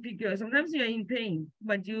go and pick you up. Sometimes you're in pain,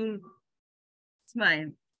 but you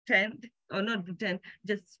smile, pretend, or not pretend,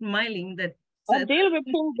 just smiling that. I deal with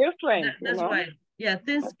things different, That's why. Yeah,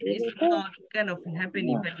 things is not kind of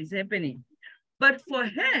happening, but it's happening. But for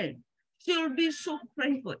her, she'll be so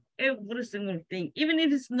praying for every single thing, even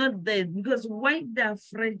if it's not there, because why they're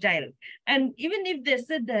fragile. And even if they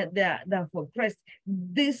said that they're for Christ,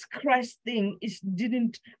 this Christ thing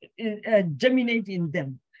didn't germinate in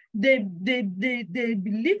them. They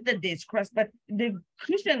believe that there's Christ, but the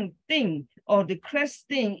Christian thing or the Christ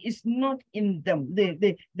thing is not in them.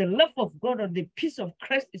 The love of God or the peace of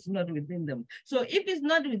Christ is not within them. So if it's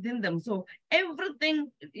not within them, so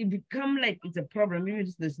everything it become like it's a problem, even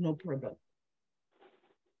if there's no problem.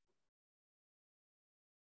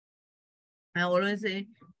 I always say,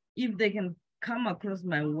 if they can come across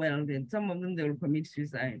my well, then some of them, they will commit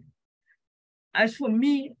suicide. As for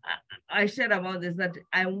me, I shared about this, that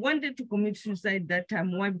I wanted to commit suicide that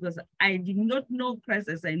time. Why? Because I did not know Christ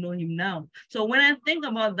as I know him now. So when I think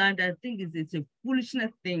about that, I think it's a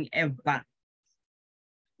foolishness thing ever.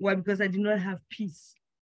 Why? Because I did not have peace.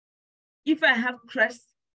 If I have Christ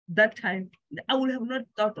that time, I would have not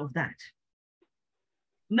thought of that.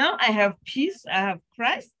 Now I have peace, I have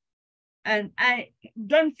Christ, and I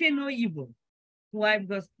don't fear no evil. Why?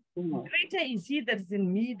 Because greater is he that is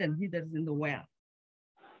in me than he that is in the world.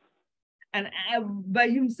 And by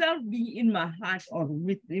himself being in my heart or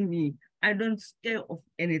within me, I don't scare of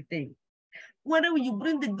anything. Whether you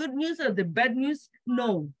bring the good news or the bad news,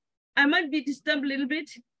 no. I might be disturbed a little bit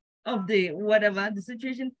of the whatever, the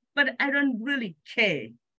situation, but I don't really care.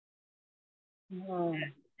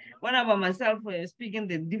 When I'm myself speaking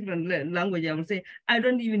the different language, I will say, I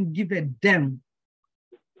don't even give a damn.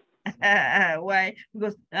 Why?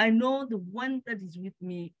 Because I know the one that is with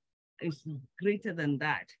me is greater than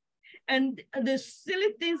that. And the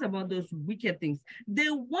silly things about those wicked things, they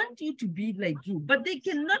want you to be like you, but they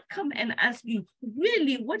cannot come and ask you,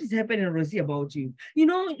 really, what is happening, Rosie, about you? You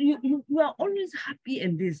know, you are always happy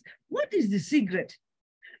in this. What is the secret?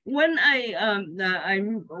 When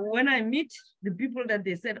when I meet the people that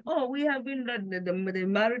they said, oh, we have been the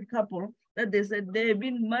married couple, that they said they've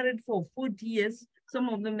been married for 40 years. Some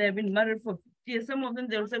of them have been married for 50 years. Some of them,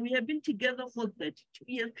 they'll say, we have been together for 32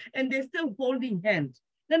 years and they're still holding hands.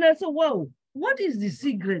 Then I said, wow, what is the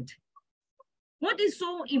secret? What is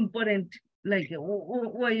so important? Like,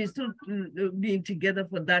 why you still being together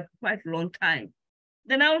for that quite long time?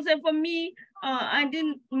 Then I would say, for me, mine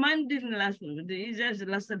didn't last, it just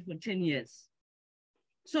lasted for 10 years.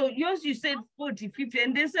 So yours, you said 40, 50,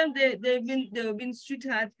 and they said they've been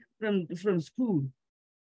sweethearts from school.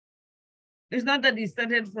 It's not that it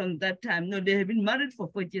started from that time. No, they have been married for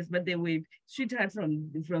 4 years, but they were sweethearts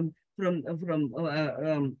from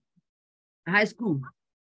high school.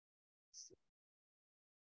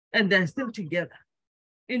 And they're still together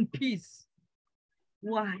in peace.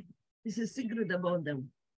 Why? It's a secret about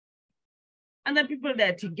them. And the people that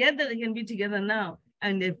are together, they can be together now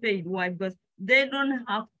and they fade. Why? Because they don't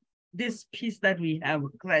have this peace that we have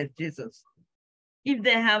with Christ Jesus. If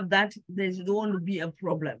they have that, there's going to be a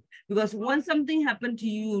problem. Because once something happened to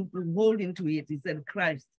you, you hold into it. He said,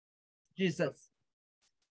 Christ, Jesus.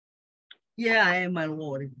 Yeah, I am my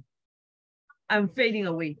Lord. I'm fading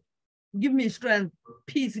away. Give me strength,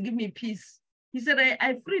 peace, give me peace. He said,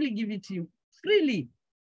 I freely give it to you. Freely.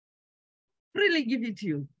 Freely give it to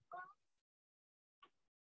you.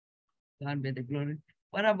 God be the glory.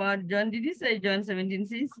 What about John? Did you say John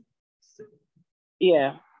 17:6?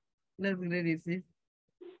 Yeah. Let's read it, sis.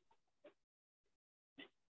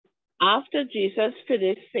 After Jesus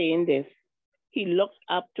finished saying this, he looked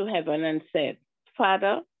up to heaven and said,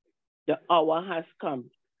 Father, the hour has come.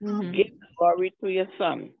 Give glory to your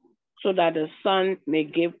Son, so that the Son may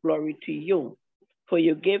give glory to you. For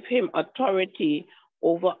you give him authority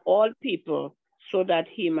over all people, so that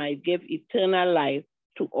he might give eternal life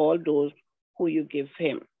to all those who you give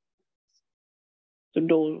him. To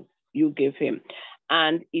those you give him.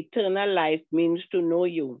 And eternal life means to know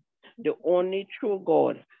you, the only true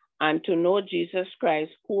God, and to know Jesus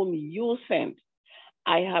Christ, whom you sent.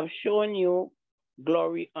 I have shown you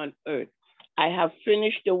glory on earth. I have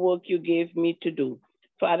finished the work you gave me to do.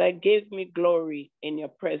 Father, give me glory in your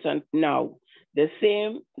presence now, the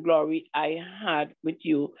same glory I had with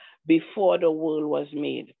you before the world was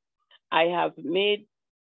made. I have made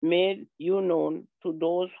you known to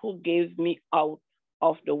those who gave me out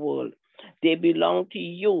of the world. They belong to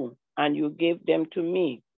you, and you gave them to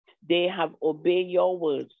me. They have obeyed your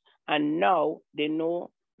words, and now they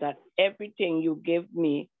know that everything you gave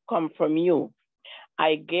me come from you.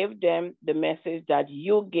 I gave them the message that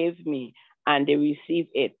you gave me, and they receive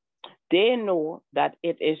it. They know that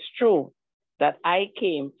it is true that I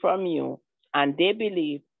came from you, and they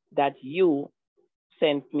believe that you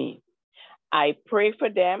sent me. I pray for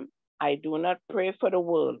them. I do not pray for the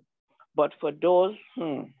world, but for those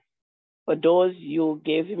you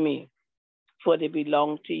gave me, for they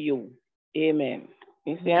belong to you. Amen.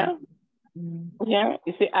 You see? Yeah.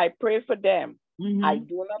 You see, I pray for them. I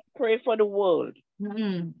do not pray for the world,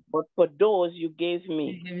 but for those you gave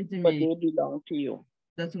me, for they belong to you.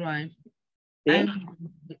 That's right. See? And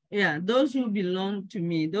yeah, those who belong to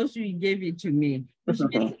me, those who gave it to me, which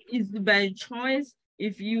means it's by choice.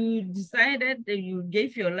 If you decided that you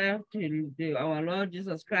gave your life to our Lord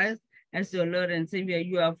Jesus Christ as your Lord and Savior,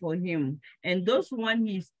 you are for him. And those one,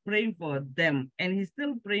 he's praying for them, and he's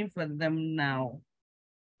still praying for them now.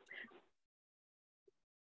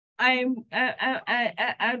 I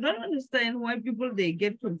don't understand why people, they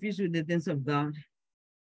get confused with the things of God.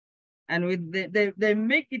 And with they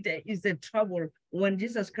make it is a trouble when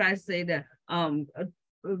Jesus Christ said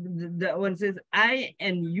the one says I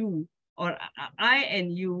and you, or I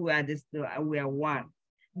and you are we are one.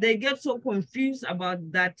 They get so confused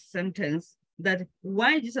about that sentence, that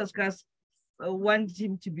why Jesus Christ wants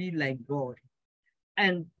him to be like God.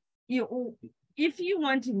 And if you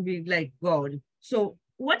want him to be like God, so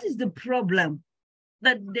what is the problem?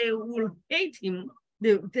 That they will hate him,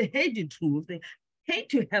 they hate the truth, they hate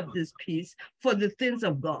to have this peace for the things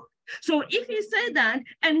of God. So if he said that,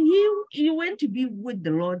 and he went to be with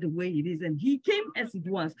the Lord the way it is, and he came as it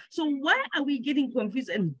was, so why are we getting confused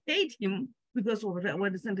and hate him because of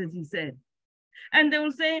what the sentence he said? And they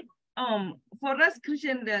will say, for us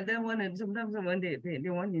Christian, they want, and sometimes when they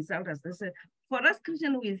want to insult us, they say, for us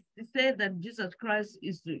Christian, we say that Jesus Christ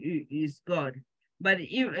is God, but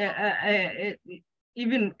if,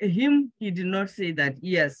 even him, he did not say that.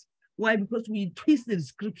 Yes. Why? Because we twisted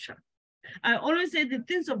scripture. I always say the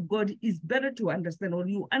things of God is better to understand, or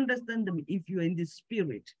you understand them if you're in the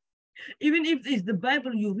spirit. Even if it's the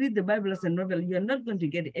Bible, you read the Bible as a novel, you're not going to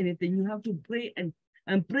get anything. You have to pray and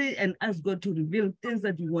pray and ask God to reveal things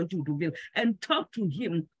that you want to reveal, and talk to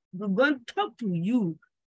him. God talk to you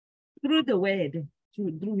through the word,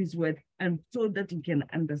 through his word, and so that you can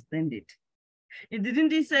understand it.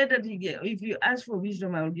 Didn't he say that if you ask for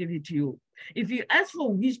wisdom, I will give it to you? If you ask for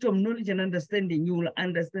wisdom, knowledge, and understanding, you will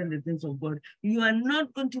understand the things of God. You are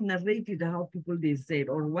not going to narrate it how people they said,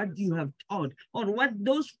 or what you have taught, or what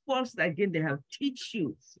those false again they have teach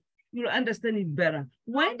you. You'll understand it better.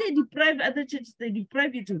 Why they deprive other churches? They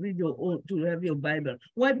deprive you to read your own, to have your Bible.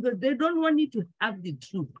 Why? Because they don't want you to have the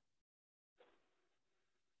truth,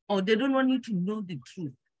 or they don't want you to know the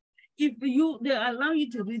truth. if they allow you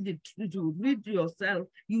to read it, to read yourself,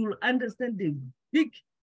 you will understand the big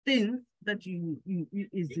things that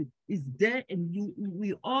is there, and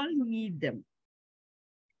we all need them.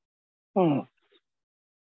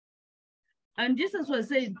 And Jesus was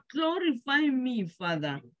saying, glorify me,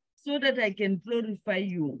 Father, so that I can glorify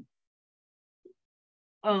you.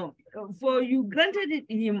 For you granted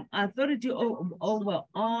him authority over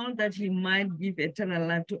all, that he might give eternal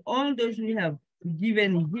life to all those who have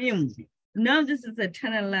given him. Now this is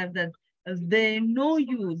eternal life, that they know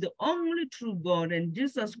you, the only true God, and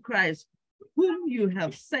Jesus Christ, whom you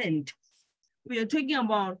have sent. We are talking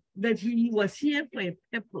about that he was here for a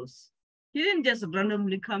purpose. He didn't just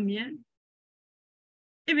randomly come here.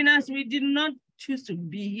 Even as we did not choose to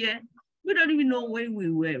be here, we don't even know where we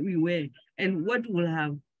were and what will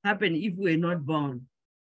have happened if we were not born.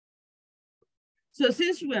 So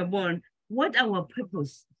since we were born, what our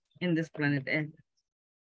purpose in this planet Earth?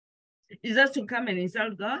 Is that to come and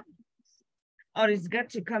insult God? Or is God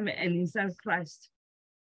to come and insult Christ?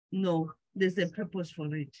 No, there's a purpose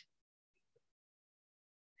for it.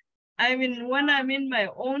 I mean, when I'm in my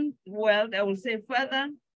own world, I will say, Father,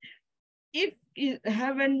 if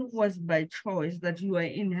heaven was by choice, that you are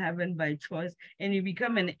in heaven by choice, and you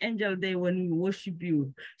become an angel there when we worship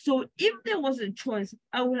you. So if there was a choice,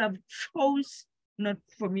 I would have chose not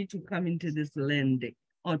for me to come into this land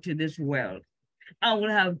or to this world. I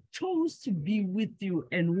would have chose to be with you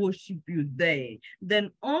and worship you there.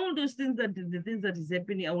 Then all those things the things that is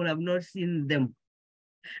happening, I would have not seen them.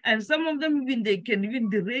 And some of them, even they can even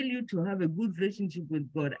derail you to have a good relationship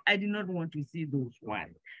with God. I did not want to see those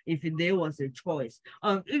ones. If there was a choice,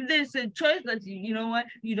 if there's a choice that you know what,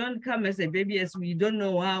 you don't come as a baby, as we don't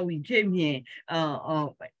know how we came here.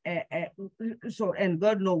 So and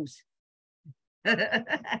God knows.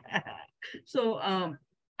 So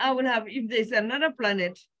I would have, if there's another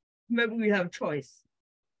planet, maybe we have choice.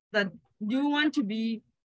 That do you want to be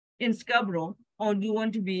in Scarborough or do you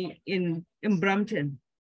want to be in Brampton?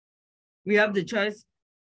 We have the choice.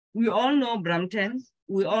 We all know Brampton.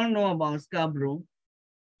 We all know about Scarborough.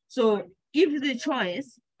 So if the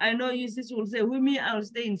choice, I know you will say, with me, I'll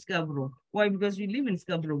stay in Scarborough. Why? Because we live in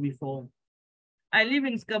Scarborough before. I live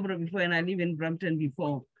in Scarborough before and I live in Brampton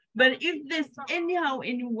before. But if there's anyhow,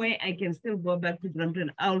 any way I can still go back to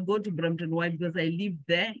Brampton, I'll go to Brampton. Why? Because I live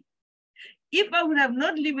there. If I would have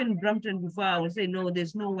not lived in Brampton before, I would say, no,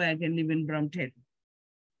 there's no way I can live in Brampton.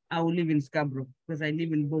 I will live in Scarborough because I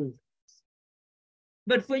live in both.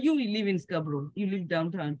 But for you, you live in Scarborough, you live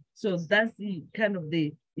downtown. So that's the kind of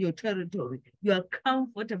your territory. You are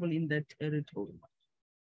comfortable in that territory.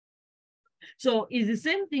 So it's the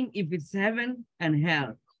same thing if it's heaven and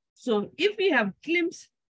hell. So if you have glimpsed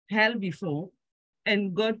hell before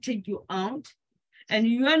and God take you out and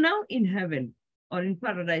you are now in heaven or in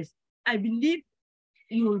paradise, I believe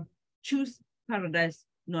you will choose paradise,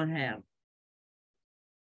 not hell.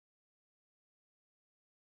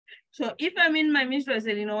 So if I'm in my ministry, I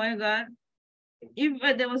said, you know what, God,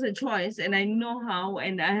 if there was a choice and I know how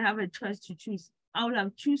and I have a choice to choose, I would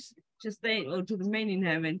have choose to stay or to remain in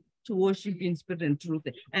heaven, to worship in spirit and truth,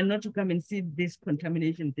 and not to come and see this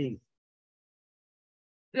contamination thing.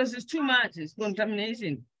 Because it's too much, it's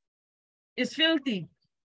contamination. It's filthy.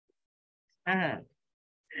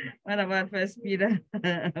 What about First Peter?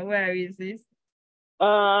 Where is this?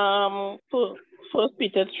 First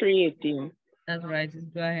Peter 3:18. That's right.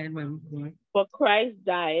 Go ahead, my boy. For Christ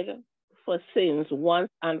died for sins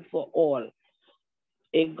once and for all,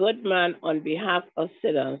 a good man on behalf of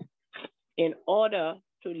sinners, in order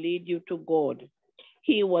to lead you to God.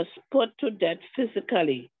 He was put to death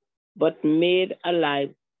physically, but made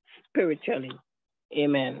alive spiritually.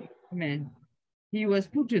 Amen. Amen. He was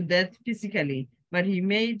put to death physically, but he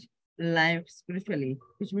made life spiritually,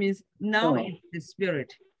 which means now it's the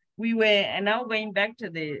spirit. We were now going back to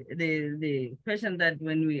the question that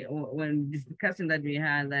when discussion that we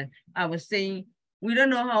had, that I was saying we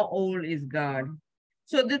don't know how old is God.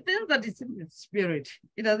 So the things that is in the spirit,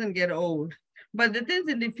 it doesn't get old, but the things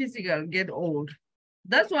in the physical get old.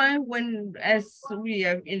 That's why as we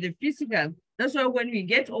are in the physical, that's why when we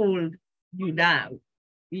get old, you die.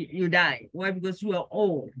 You die. Why? Because you are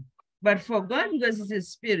old. But for God, because it's a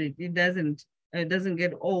spirit, it doesn't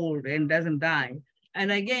get old and doesn't die. And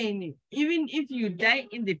again, even if you die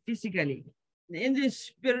in the physically, in the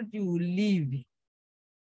spirit, you will live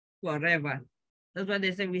forever. That's why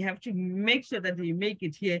they say we have to make sure that we make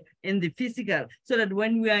it here in the physical, so that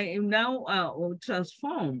when we are now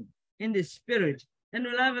transformed in the spirit, then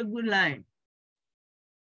we'll have a good life.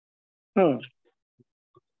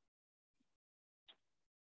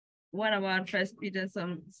 What about First Peter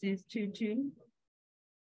 6:2?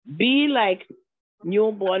 Be like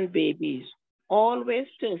newborn babies, always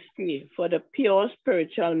thirsty for the pure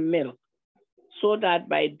spiritual milk, so that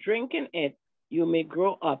by drinking it, you may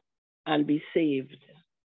grow up and be saved.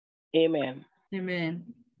 Amen.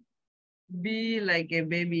 Amen. Be like a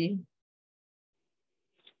baby.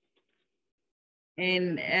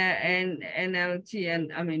 And NLT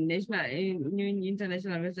and I mean national New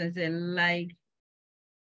International Version say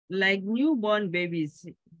like newborn babies,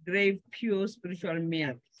 crave pure spiritual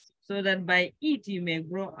milk, so that by it you may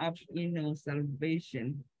grow up in your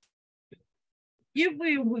salvation. If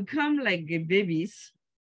we become like babies,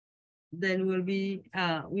 then we'll be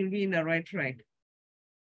in the right track.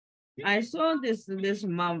 I saw this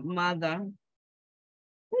mother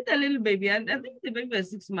with a little baby, and I think the baby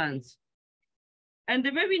was 6 months, and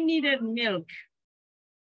the baby needed milk.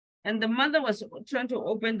 And the mother was trying to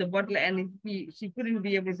open the bottle, and she couldn't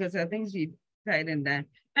be able, because I think she tied in that.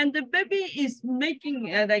 And the baby is making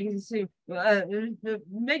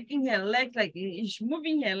making her legs like she's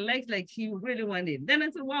moving her legs like she really wanted. Then I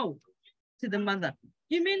said, "Wow!" To the mother,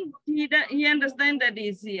 "You mean he understand that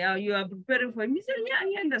is you are preparing for him?" He said, "Yeah,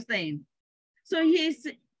 he understand." So he's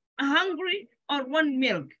hungry or want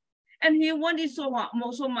milk. And he wanted so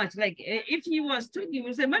much. Like if he was talking, he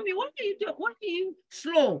would say, "Mommy, what do you do? What do you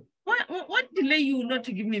slow? What delay you not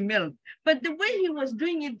to give me milk?" But the way he was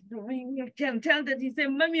doing it, you can tell that he said,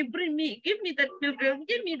 "Mommy, give me that milk,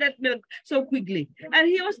 give me that milk so quickly." And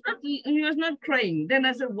he was not crying. Then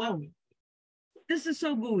I said, "Wow, this is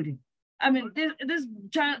so good." I mean, this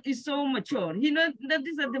child is so mature. He knows that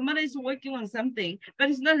the mother is working on something,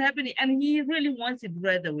 but it's not happening, and he really wants it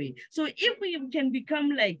right away. So if we can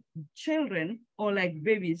become like children or like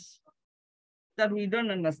babies, that we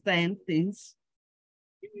don't understand things,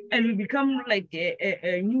 and we become like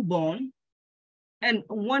a newborn, and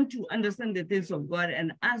want to understand the things of God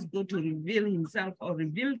and ask God to reveal himself or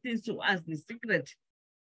reveal things to us, the secret,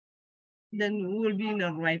 then we will be in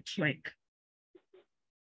the right track.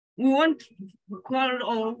 We won't call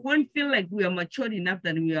or won't feel like we are mature enough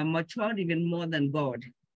that we are mature even more than God.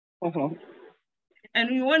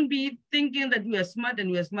 And we won't be thinking that we are smart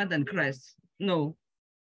and we are smart than Christ. No,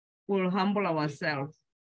 we'll humble ourselves,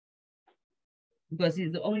 because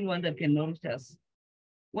he's the only one that can nourish us.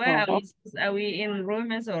 Where are we in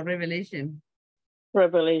Romans or Revelation?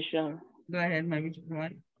 Revelation. Go ahead, my beautiful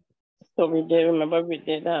one. So we did, remember we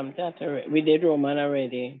did that already. We did Roman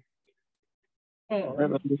already. Oh,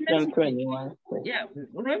 Revelation 21. Yeah,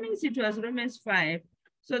 Romans, it was Romans 5.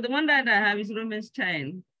 So the one that I have is Romans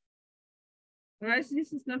 10. Right,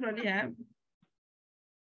 this is not what I have.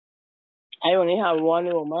 I only have one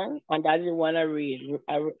Roman, and that is the one I read.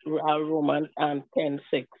 I Romans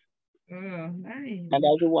 10:6. Oh, nice. And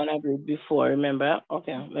that's the one I read before, remember?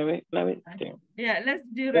 Okay, let me think. Yeah, let's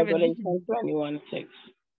do Revelation 21:6.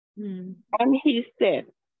 And he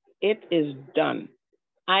said, "It is done.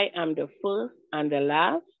 I am the first and the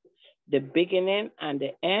last, the beginning and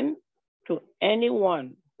the end. To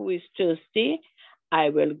anyone who is thirsty, I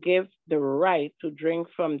will give the right to drink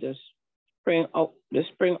from the spring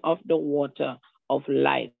of the water of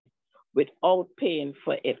life without paying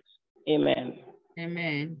for it." Amen.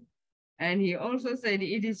 Amen. And he also said,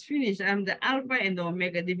 "It is finished. I'm the Alpha and the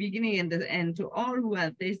Omega, the beginning and the end. To all who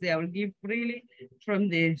are thirsty, I will give freely from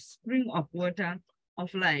the spring of water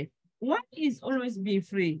of life." Why is always being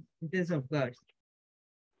free in terms of God?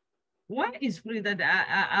 Why is free that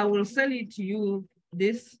I will sell it to you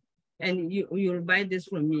this, and you'll buy this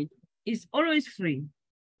from me? It's always free.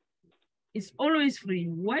 It's always free.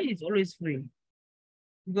 Why is always free?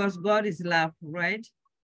 Because God is love, right?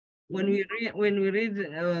 When we read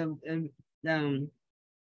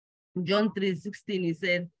John 3:16, he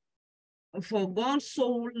said, "For God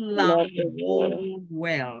so loved the whole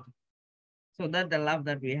world." So that's the love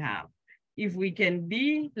that we have. If we can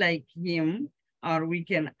be like him, or we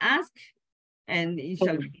can ask, and it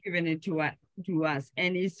shall be given it to us.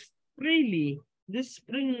 And it's freely. This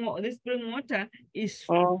spring water is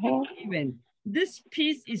freely given. This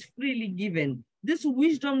peace is freely given. This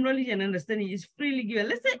wisdom, knowledge, and understanding is freely given.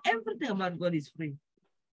 Let's say everything about God is free.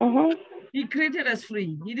 He created us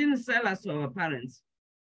free. He didn't sell us to our parents.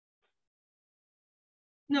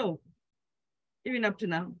 No, even up to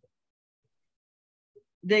now.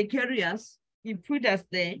 They carry us. He put us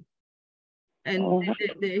there. And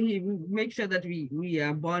he makes sure that we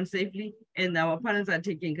are born safely, and our parents are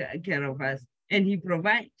taking care of us. And he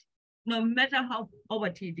provides. No matter how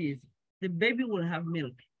poverty it is, the baby will have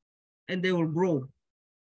milk, and they will grow.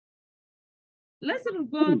 Let's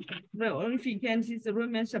go, if you can see the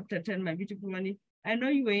Romans chapter 10, my beautiful money. I know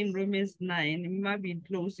you were in Romans 9. You might be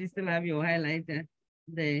close. You still have your highlighter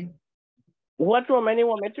there. What Roman you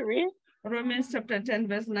want me to read? Romans chapter 10,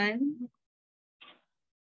 verse 9.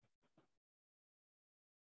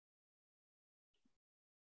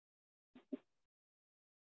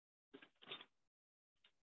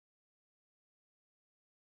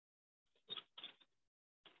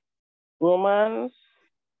 Romans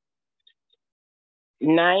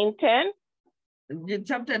 9:10.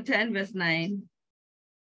 Chapter 10, verse 9.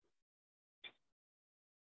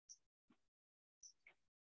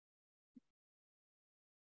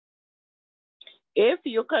 If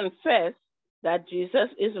you confess that Jesus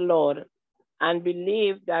is Lord and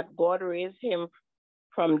believe that God raised him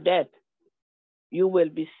from death, you will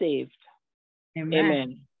be saved.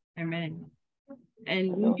 Amen. Amen. And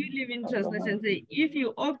New Living Translation say, if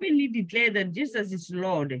you openly declare that Jesus is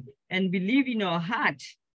Lord and believe in your heart,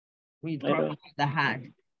 we talk about the heart,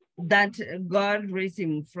 that God raised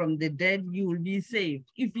him from the dead, you will be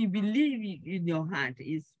saved. If you believe in your heart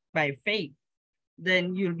is by faith,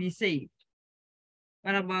 then you'll be saved.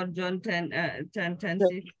 What about John 10, 6?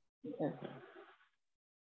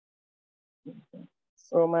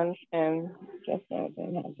 Romans 10, just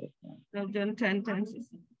No, John 10, 6.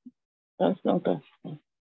 That's not good.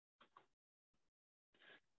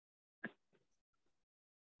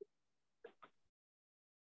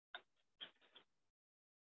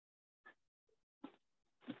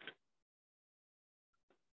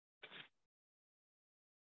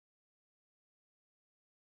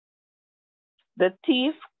 The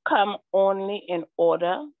thief come only in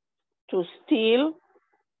order to steal,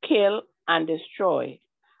 kill, and destroy.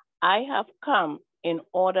 I have come in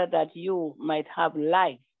order that you might have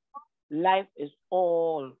life. Life is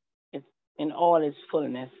all, it's in all its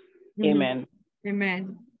fullness. Amen.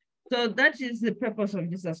 Amen. So that is the purpose of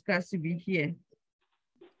Jesus Christ to be here.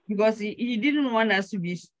 Because he didn't want us to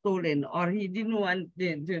be stolen, or he didn't want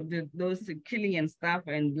those killing and stuff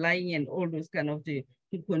and lying and all those kind of things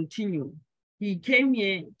to continue. He came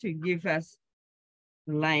here to give us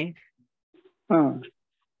life,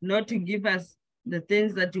 not to give us the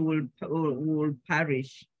things that will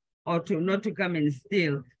perish, or to not to come and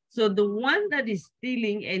steal. So the one that is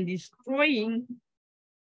stealing and destroying,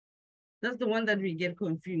 that's the one that we get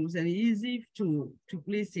confused and easy to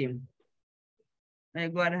please him. May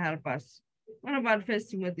God help us. What about 1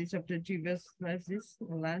 Timothy chapter 2, verse 5, this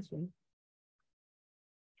the last one?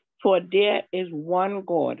 For there is one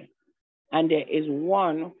God, and there is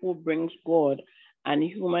one who brings God and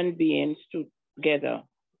human beings together,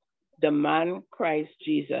 the man Christ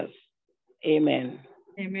Jesus. Amen.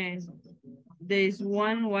 Amen. There is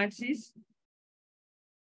one, what is?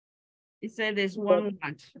 It said there's one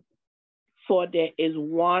what? For there is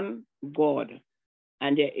one God,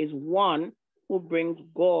 and there is one who brings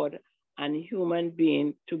God and human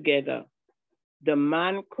being together, the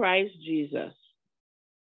man Christ Jesus.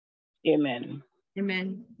 Amen.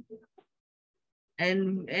 Amen.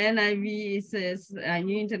 And NIV says,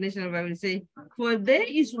 New International Bible say, for there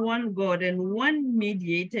is one God and one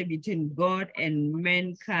mediator between God and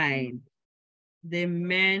mankind, the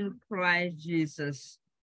man Christ Jesus.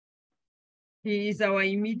 He is our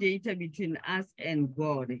mediator between us and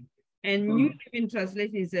God. And New Living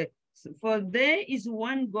Translation says, for there is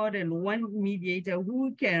one God and one mediator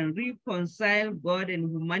who can reconcile God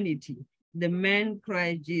and humanity, the man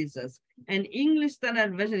Christ Jesus. And English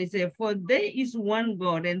Standard Version is saying, for there is one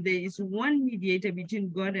God and there is one mediator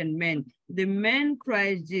between God and man, the man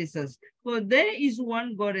Christ Jesus. For there is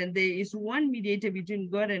one God and there is one mediator between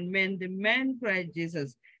God and man, the man Christ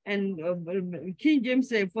Jesus. And King James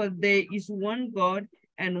said, for there is one God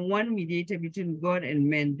and one mediator between God and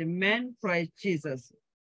man, the man Christ Jesus.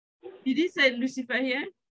 Did he say Lucifer here?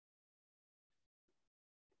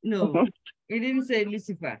 No, he didn't say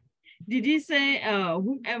Lucifer. Did he say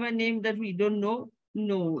whoever name that we don't know?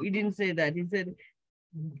 No, he didn't say that. He said,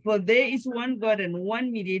 for there is one God and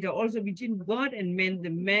one mediator also between God and men, the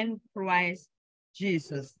man Christ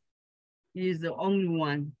Jesus. He is the only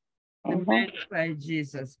one, the man Christ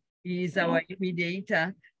Jesus. He is our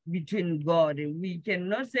mediator between God. And we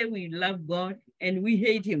cannot say we love God and we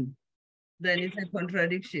hate him. Then it's a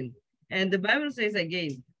contradiction. And the Bible says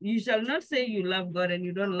again, you shall not say you love God and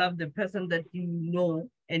you don't love the person that you know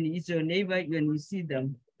and is your neighbor when you see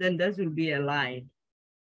them, then that will be a lie.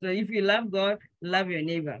 So if you love God, love your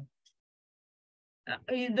neighbor.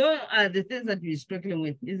 Those are the things that we're struggling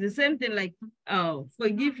with. It's the same thing like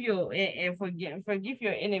forgive your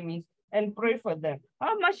enemies and pray for them.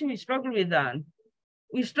 How much we struggle with that?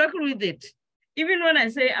 We struggle with it. Even when I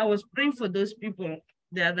say I was praying for those people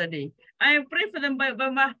the other day, I pray for them by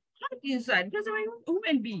my heart inside, because I'm a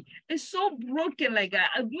human being. It's so broken. Like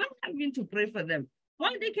I don't have been to pray for them.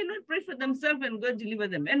 Why they cannot pray for themselves and God deliver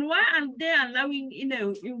them? And why are they allowing in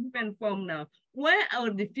a human form now? Why are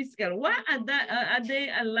the physical? Why are they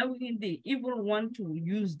allowing the evil one to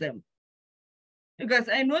use them? Because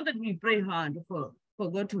I know that we pray hard for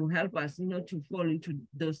God to help us not to fall into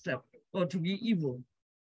those stuff or to be evil.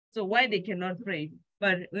 So why they cannot pray?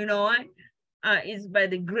 But you know why? It's by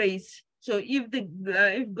the grace. So if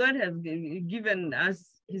God has given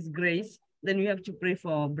us His grace, then we have to pray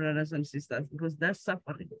for our brothers and sisters because that's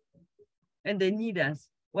suffering, and they need us.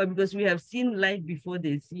 Why? Because we have seen light before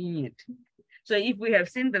they see it. So if we have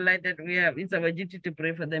seen the light that we have, it's our duty to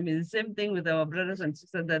pray for them. It's the same thing with our brothers and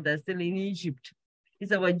sisters that are still in Egypt.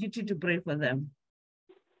 It's our duty to pray for them.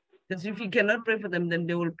 Because if we cannot pray for them, then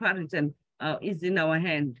they will perish, and it's in our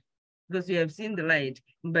hand. Because we have seen the light.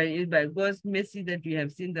 By God's mercy that we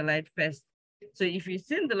have seen the light first. So if we've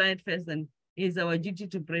seen the light first, then it's our duty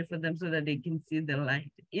to pray for them so that they can see the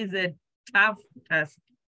light. It's a tough task.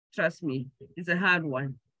 Trust me, it's a hard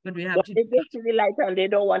one. But we have to. They just see the light and they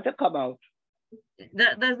don't want to come out.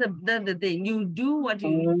 That's the thing. You do what you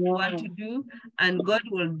want to do, and God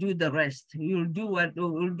will do the rest. You'll do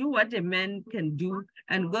what a man can do,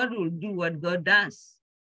 and God will do what God does.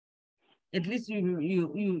 At least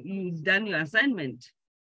you've done your assignment.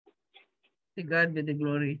 To God be the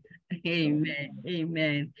glory. Amen.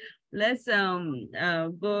 Amen. Let's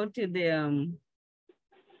go to the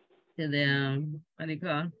what do you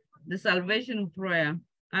call the salvation prayer.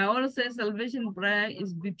 I always say salvation prayer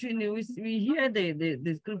is between we hear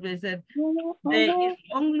the scripture said there is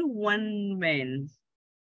only one man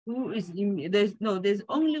who is there's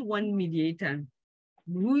only one mediator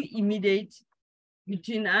who mediates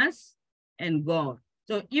between us and God.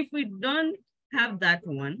 So if we don't have that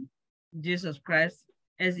one, Jesus Christ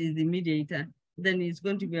as is the mediator, then it's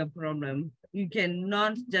going to be a problem. You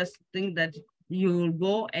cannot just think that you will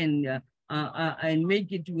go and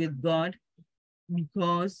make it with God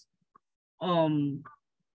because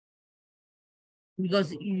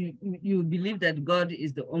you believe that God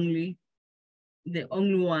is the only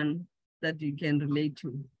one that you can relate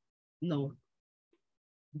to. No,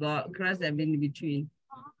 God, Christ have been in between.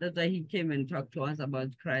 That's why He came and talked to us about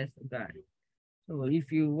Christ, God. So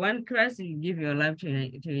if you want Christ, you give your life to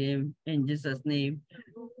Him in Jesus' name.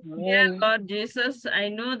 Dear Lord Jesus, I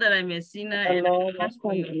know that I'm a sinner and I ask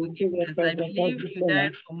for your forgiveness. I believe you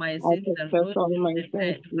died for my sins and rose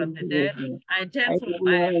from the dead. I turn from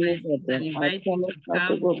my sins and invite you to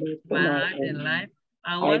come to my heart and life.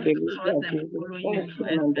 I want to trust and follow you as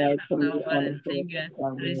my personal Lord and Savior.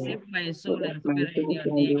 Receive my soul and spirit in your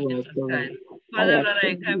name, Jesus Christ. Father, Lord,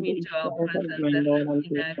 I come into our presence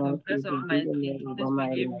and I confess all my sins. Please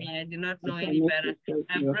forgive me. I do not know any better.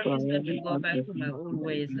 I promise not to go back to my old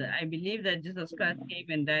ways. I believe that Jesus Christ came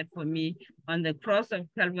and died for me on the cross of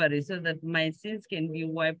Calvary so that my sins can be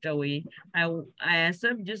wiped away. I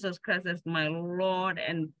accept Jesus Christ as my Lord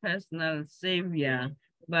and personal Savior.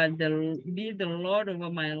 But be the Lord over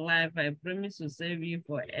my life. I promise to save you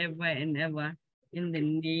forever and ever. In the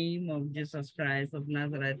name of Jesus Christ of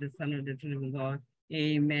Nazareth, the Son of the true living God.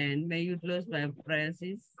 Amen. May you close my prayers.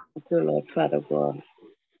 Thank you, Lord, Father God.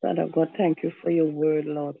 Father God, thank you for your word,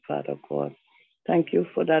 Lord, Father God. Thank you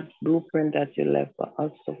for that blueprint that you left for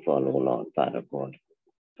us to follow, Lord, Father God.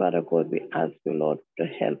 Father God, we ask you, Lord, to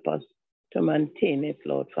help us to maintain it,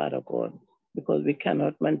 Lord, Father God, because we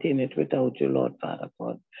cannot maintain it without you, Lord, Father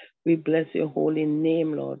God. We bless your holy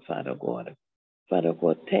name, Lord, Father God. Father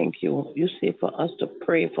God, thank you. You say for us to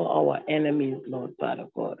pray for our enemies, Lord, Father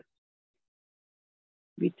God.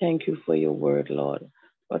 We thank you for your word, Lord.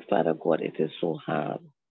 But Father God, it is so hard.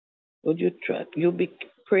 Would you try? You'll be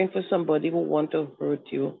praying for somebody who want to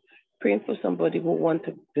hurt you, praying for somebody who want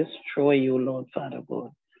to destroy you, Lord, Father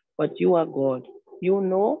God. But you are God. You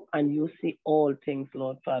know and you see all things,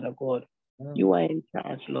 Lord, Father God. You are in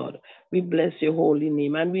charge, Lord. We bless your holy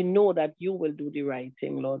name. And we know that you will do the right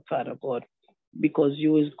thing, Lord, Father God, because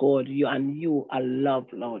you is God. You are love,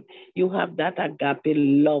 Lord. You have that agape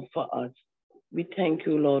love for us. We thank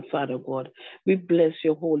you, Lord, Father God. We bless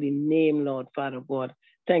your holy name, Lord, Father God.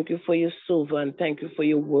 Thank you for your servant. Thank you for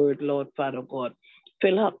your word, Lord, Father God.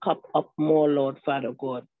 Fill her cup up more, Lord, Father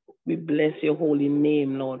God. We bless your holy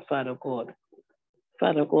name, Lord, Father God.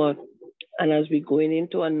 Father God, and as we're going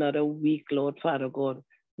into another week, Lord, Father God,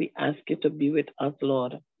 we ask you to be with us,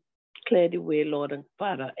 Lord. Clear the way, Lord and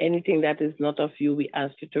Father. Anything that is not of you, we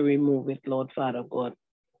ask you to remove it, Lord, Father God.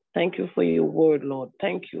 Thank you for your word, Lord.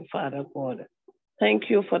 Thank you, Father God. Thank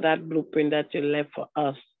you for that blueprint that you left for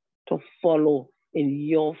us to follow in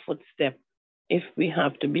your footsteps if we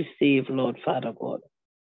have to be saved, Lord, Father God.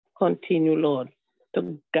 Continue, Lord,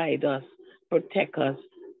 to guide us, protect us,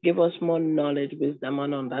 Give us more knowledge, wisdom,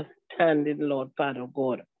 and understanding, Lord Father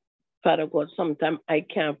God. Father God, sometimes I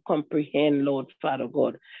can't comprehend, Lord Father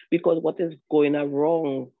God, because what is going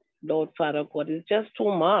wrong, Lord Father God, is just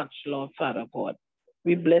too much, Lord Father God.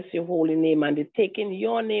 We bless your holy name and taking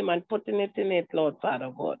your name and putting it in it, Lord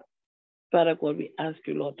Father God. Father God, we ask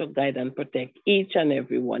you, Lord, to guide and protect each and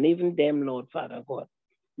every one, even them, Lord Father God.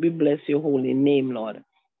 We bless your holy name, Lord,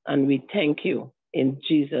 and we thank you in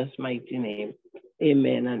Jesus' mighty name.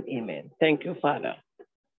 Amen and amen. Thank you, Father.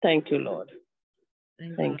 Thank you, Lord.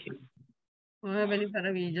 Thank you. Oh, Heavenly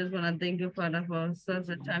Father, we just want to thank you, Father, for such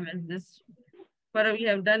a time as this. Father, we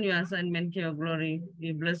have done your assignment, King of Glory.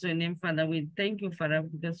 We bless your name, Father. We thank you, Father,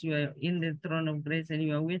 because you are in the throne of grace and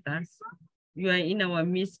you are with us. You are in our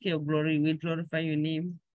midst, King of Glory. We glorify your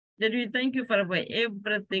name. That we thank you, Father, for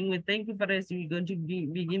everything. We thank you, Father, as we're going to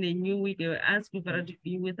begin a new week. We ask you, Father, to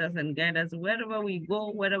be with us and guide us wherever we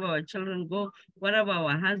go, wherever our children go, wherever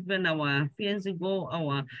our husband, our fiancé go,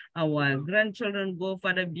 our grandchildren go,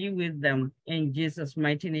 Father, be with them in Jesus'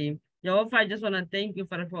 mighty name. Jehovah, I just want to thank you,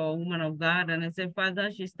 Father, for a woman of God. And I say, Father,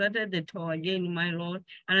 she started the tour again, my Lord.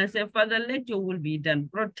 And I say, Father, let your will be done.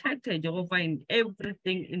 Protect her, Jehovah, in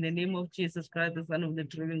everything in the name of Jesus Christ, the Son of the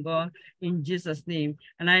true God, in Jesus' name.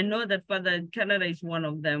 And I know that, Father, Canada is one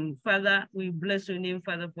of them. Father, we bless your name,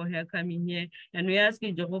 Father, for her coming here. And we ask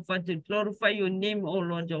you, Jehovah, to glorify your name, oh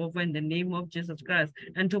Lord, Jehovah, in the name of Jesus Christ,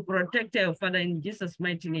 and to protect her, Father, in Jesus'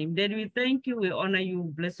 mighty name. Then we thank you, we honor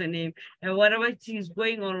you, bless your name. And whatever she is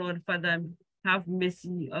going on, Lord, Father, have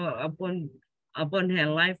mercy upon her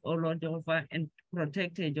life, oh Lord Jehovah, and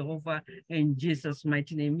protect her, Jehovah, in Jesus'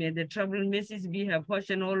 mighty name. May the traveling mercies be her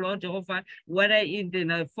portion, oh Lord Jehovah, whether in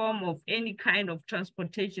the form of any kind of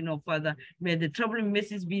transportation, oh Father, may the traveling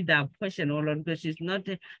mercies be their portion, oh Lord, because she's not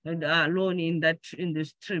alone in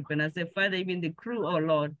this trip. And I say, Father, even the crew, oh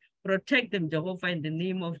Lord, protect them, Jehovah, in the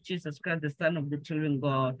name of Jesus Christ, the Son of the children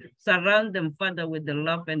God. Surround them, Father, with the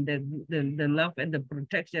love and the love and the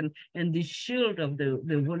protection and the shield of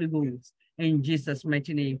the Holy Ghost. In Jesus'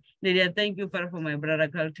 mighty name. Lady, I thank you, Father, for my brother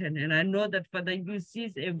Carlton. And I know that, Father, you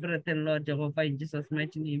see everything, Lord Jehovah, in Jesus'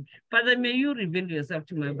 mighty name. Father, may you reveal yourself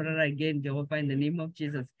to my brother again, Jehovah, in the name of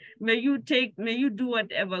Jesus. May you do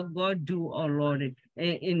whatever God do, oh Lord,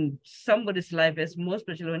 in somebody's life, as most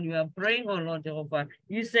especially when you are praying, oh Lord Jehovah.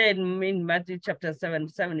 You said in Matthew chapter 7,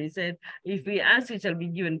 he said, if we ask, it shall be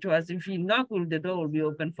given to us. If we knock, the door will be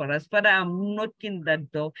open for us. Father, I'm knocking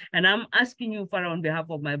that door, and I'm asking you, Father, on behalf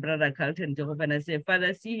of my brother Carlton, Jehovah, and I say,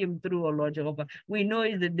 Father, see him through, oh Lord Jehovah. We know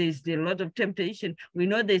that there's a lot of temptation. We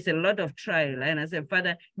know there's a lot of trial. And I say,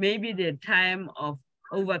 Father, maybe the time of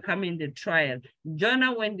overcoming the trial.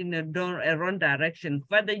 Jonah went in a wrong direction.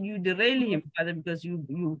 Father, you derail him, Father, because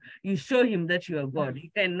you show him that you are God.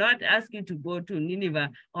 He cannot ask you to go to Nineveh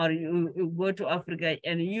or you go to Africa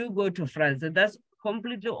and you go to France. So that's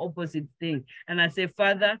completely opposite thing. And I say,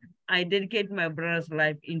 Father, I dedicate my brother's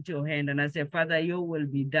life into your hand. And I say, Father, your will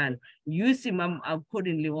be done. Use him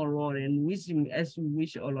accordingly, oh Lord, and use him as you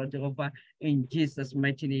wish, oh Lord Jehovah, in Jesus'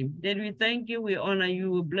 mighty name. Then we thank you, we honor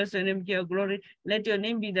you, we bless your name, King of Glory. Let your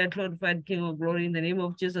name be that glorified King of Glory in the name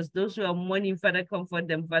of Jesus. Those who are mourning, Father, comfort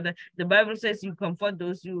them, Father. The Bible says you comfort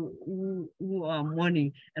those who are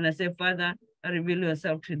mourning. And I say, Father, reveal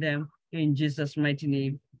yourself to them in Jesus' mighty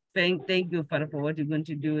name. Thank you, Father, for what you're going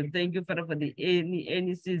to do. Thank you, Father, for the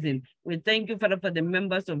any season. We thank you, Father, for the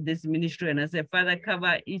members of this ministry. And I say, Father,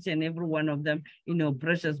 cover each and every one of them in your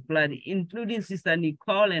precious blood, including Sister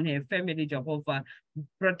Nicole and her family, Jehovah.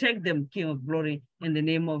 Protect them, King of Glory, in the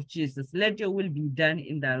name of Jesus. Let your will be done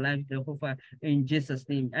in their lives, Jehovah, in Jesus'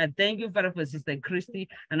 name. I thank you, Father, for Sister Christy,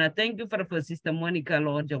 and I thank you, Father, for Sister Monica,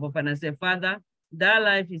 Lord Jehovah. And I say, Father, their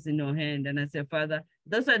life is in your hand. And I say, Father,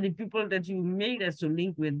 those are the people that you made us to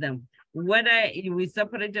link with them. Whether we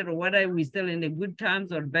separated or whether we still in the good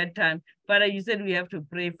times or bad times, Father, you said we have to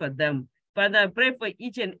pray for them. Father, I pray for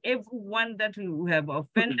each and every one that who have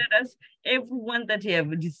offended us, everyone that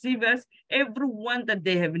have deceived us, everyone that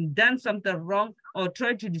they have done something wrong or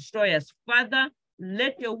tried to destroy us. Father,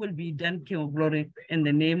 let your will be done, King of Glory, in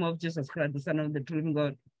the name of Jesus Christ, the Son of the true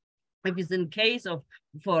God. If it's in case of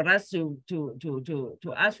for us to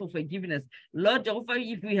ask for forgiveness, Lord Jehovah,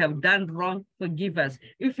 if we have done wrong, forgive us.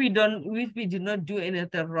 If we did not do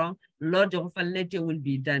anything wrong, Lord Jehovah, let your will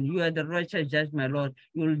be done. You are the righteous judge, my Lord.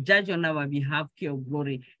 You will judge on our behalf, King of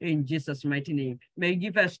Glory, in Jesus' mighty name. May you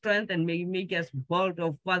give us strength and may you make us bold,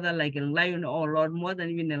 oh Father, like a lion, oh Lord, more than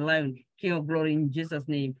even a lion, King of Glory, in Jesus'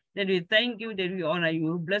 name. That we thank you, that we honor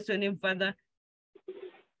you. Bless your name, Father,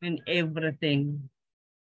 in everything.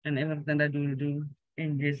 And everything that you will do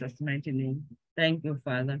in Jesus' mighty name. Thank you,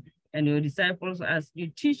 Father. And your disciples ask you,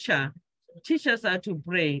 teacher, teach us how to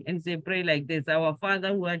pray and say, pray like this. Our Father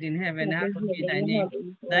who art in heaven, hallowed be thy name.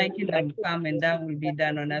 Thy kingdom come and thy will be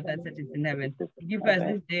done on earth as it is in heaven. Give us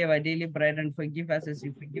this day our daily bread and forgive us as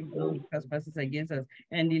we forgive those who trespass against us,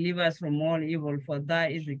 and deliver us from all evil. For thy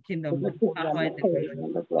is the kingdom, the power, and the glory,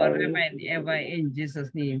 forever and ever, in Jesus'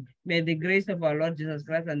 name. May the grace of our Lord Jesus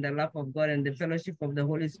Christ and the love of God and the fellowship of the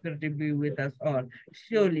Holy Spirit be with us all.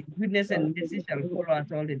 Surely goodness and mercy shall follow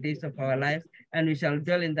us all the days of our lives, and we shall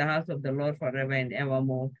dwell in the house of the Lord forever and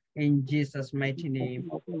evermore. In Jesus' mighty name.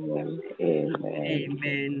 Amen.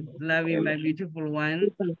 Amen. Love you, my beautiful one.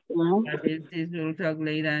 We'll talk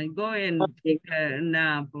later. Go and take a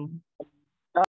nap.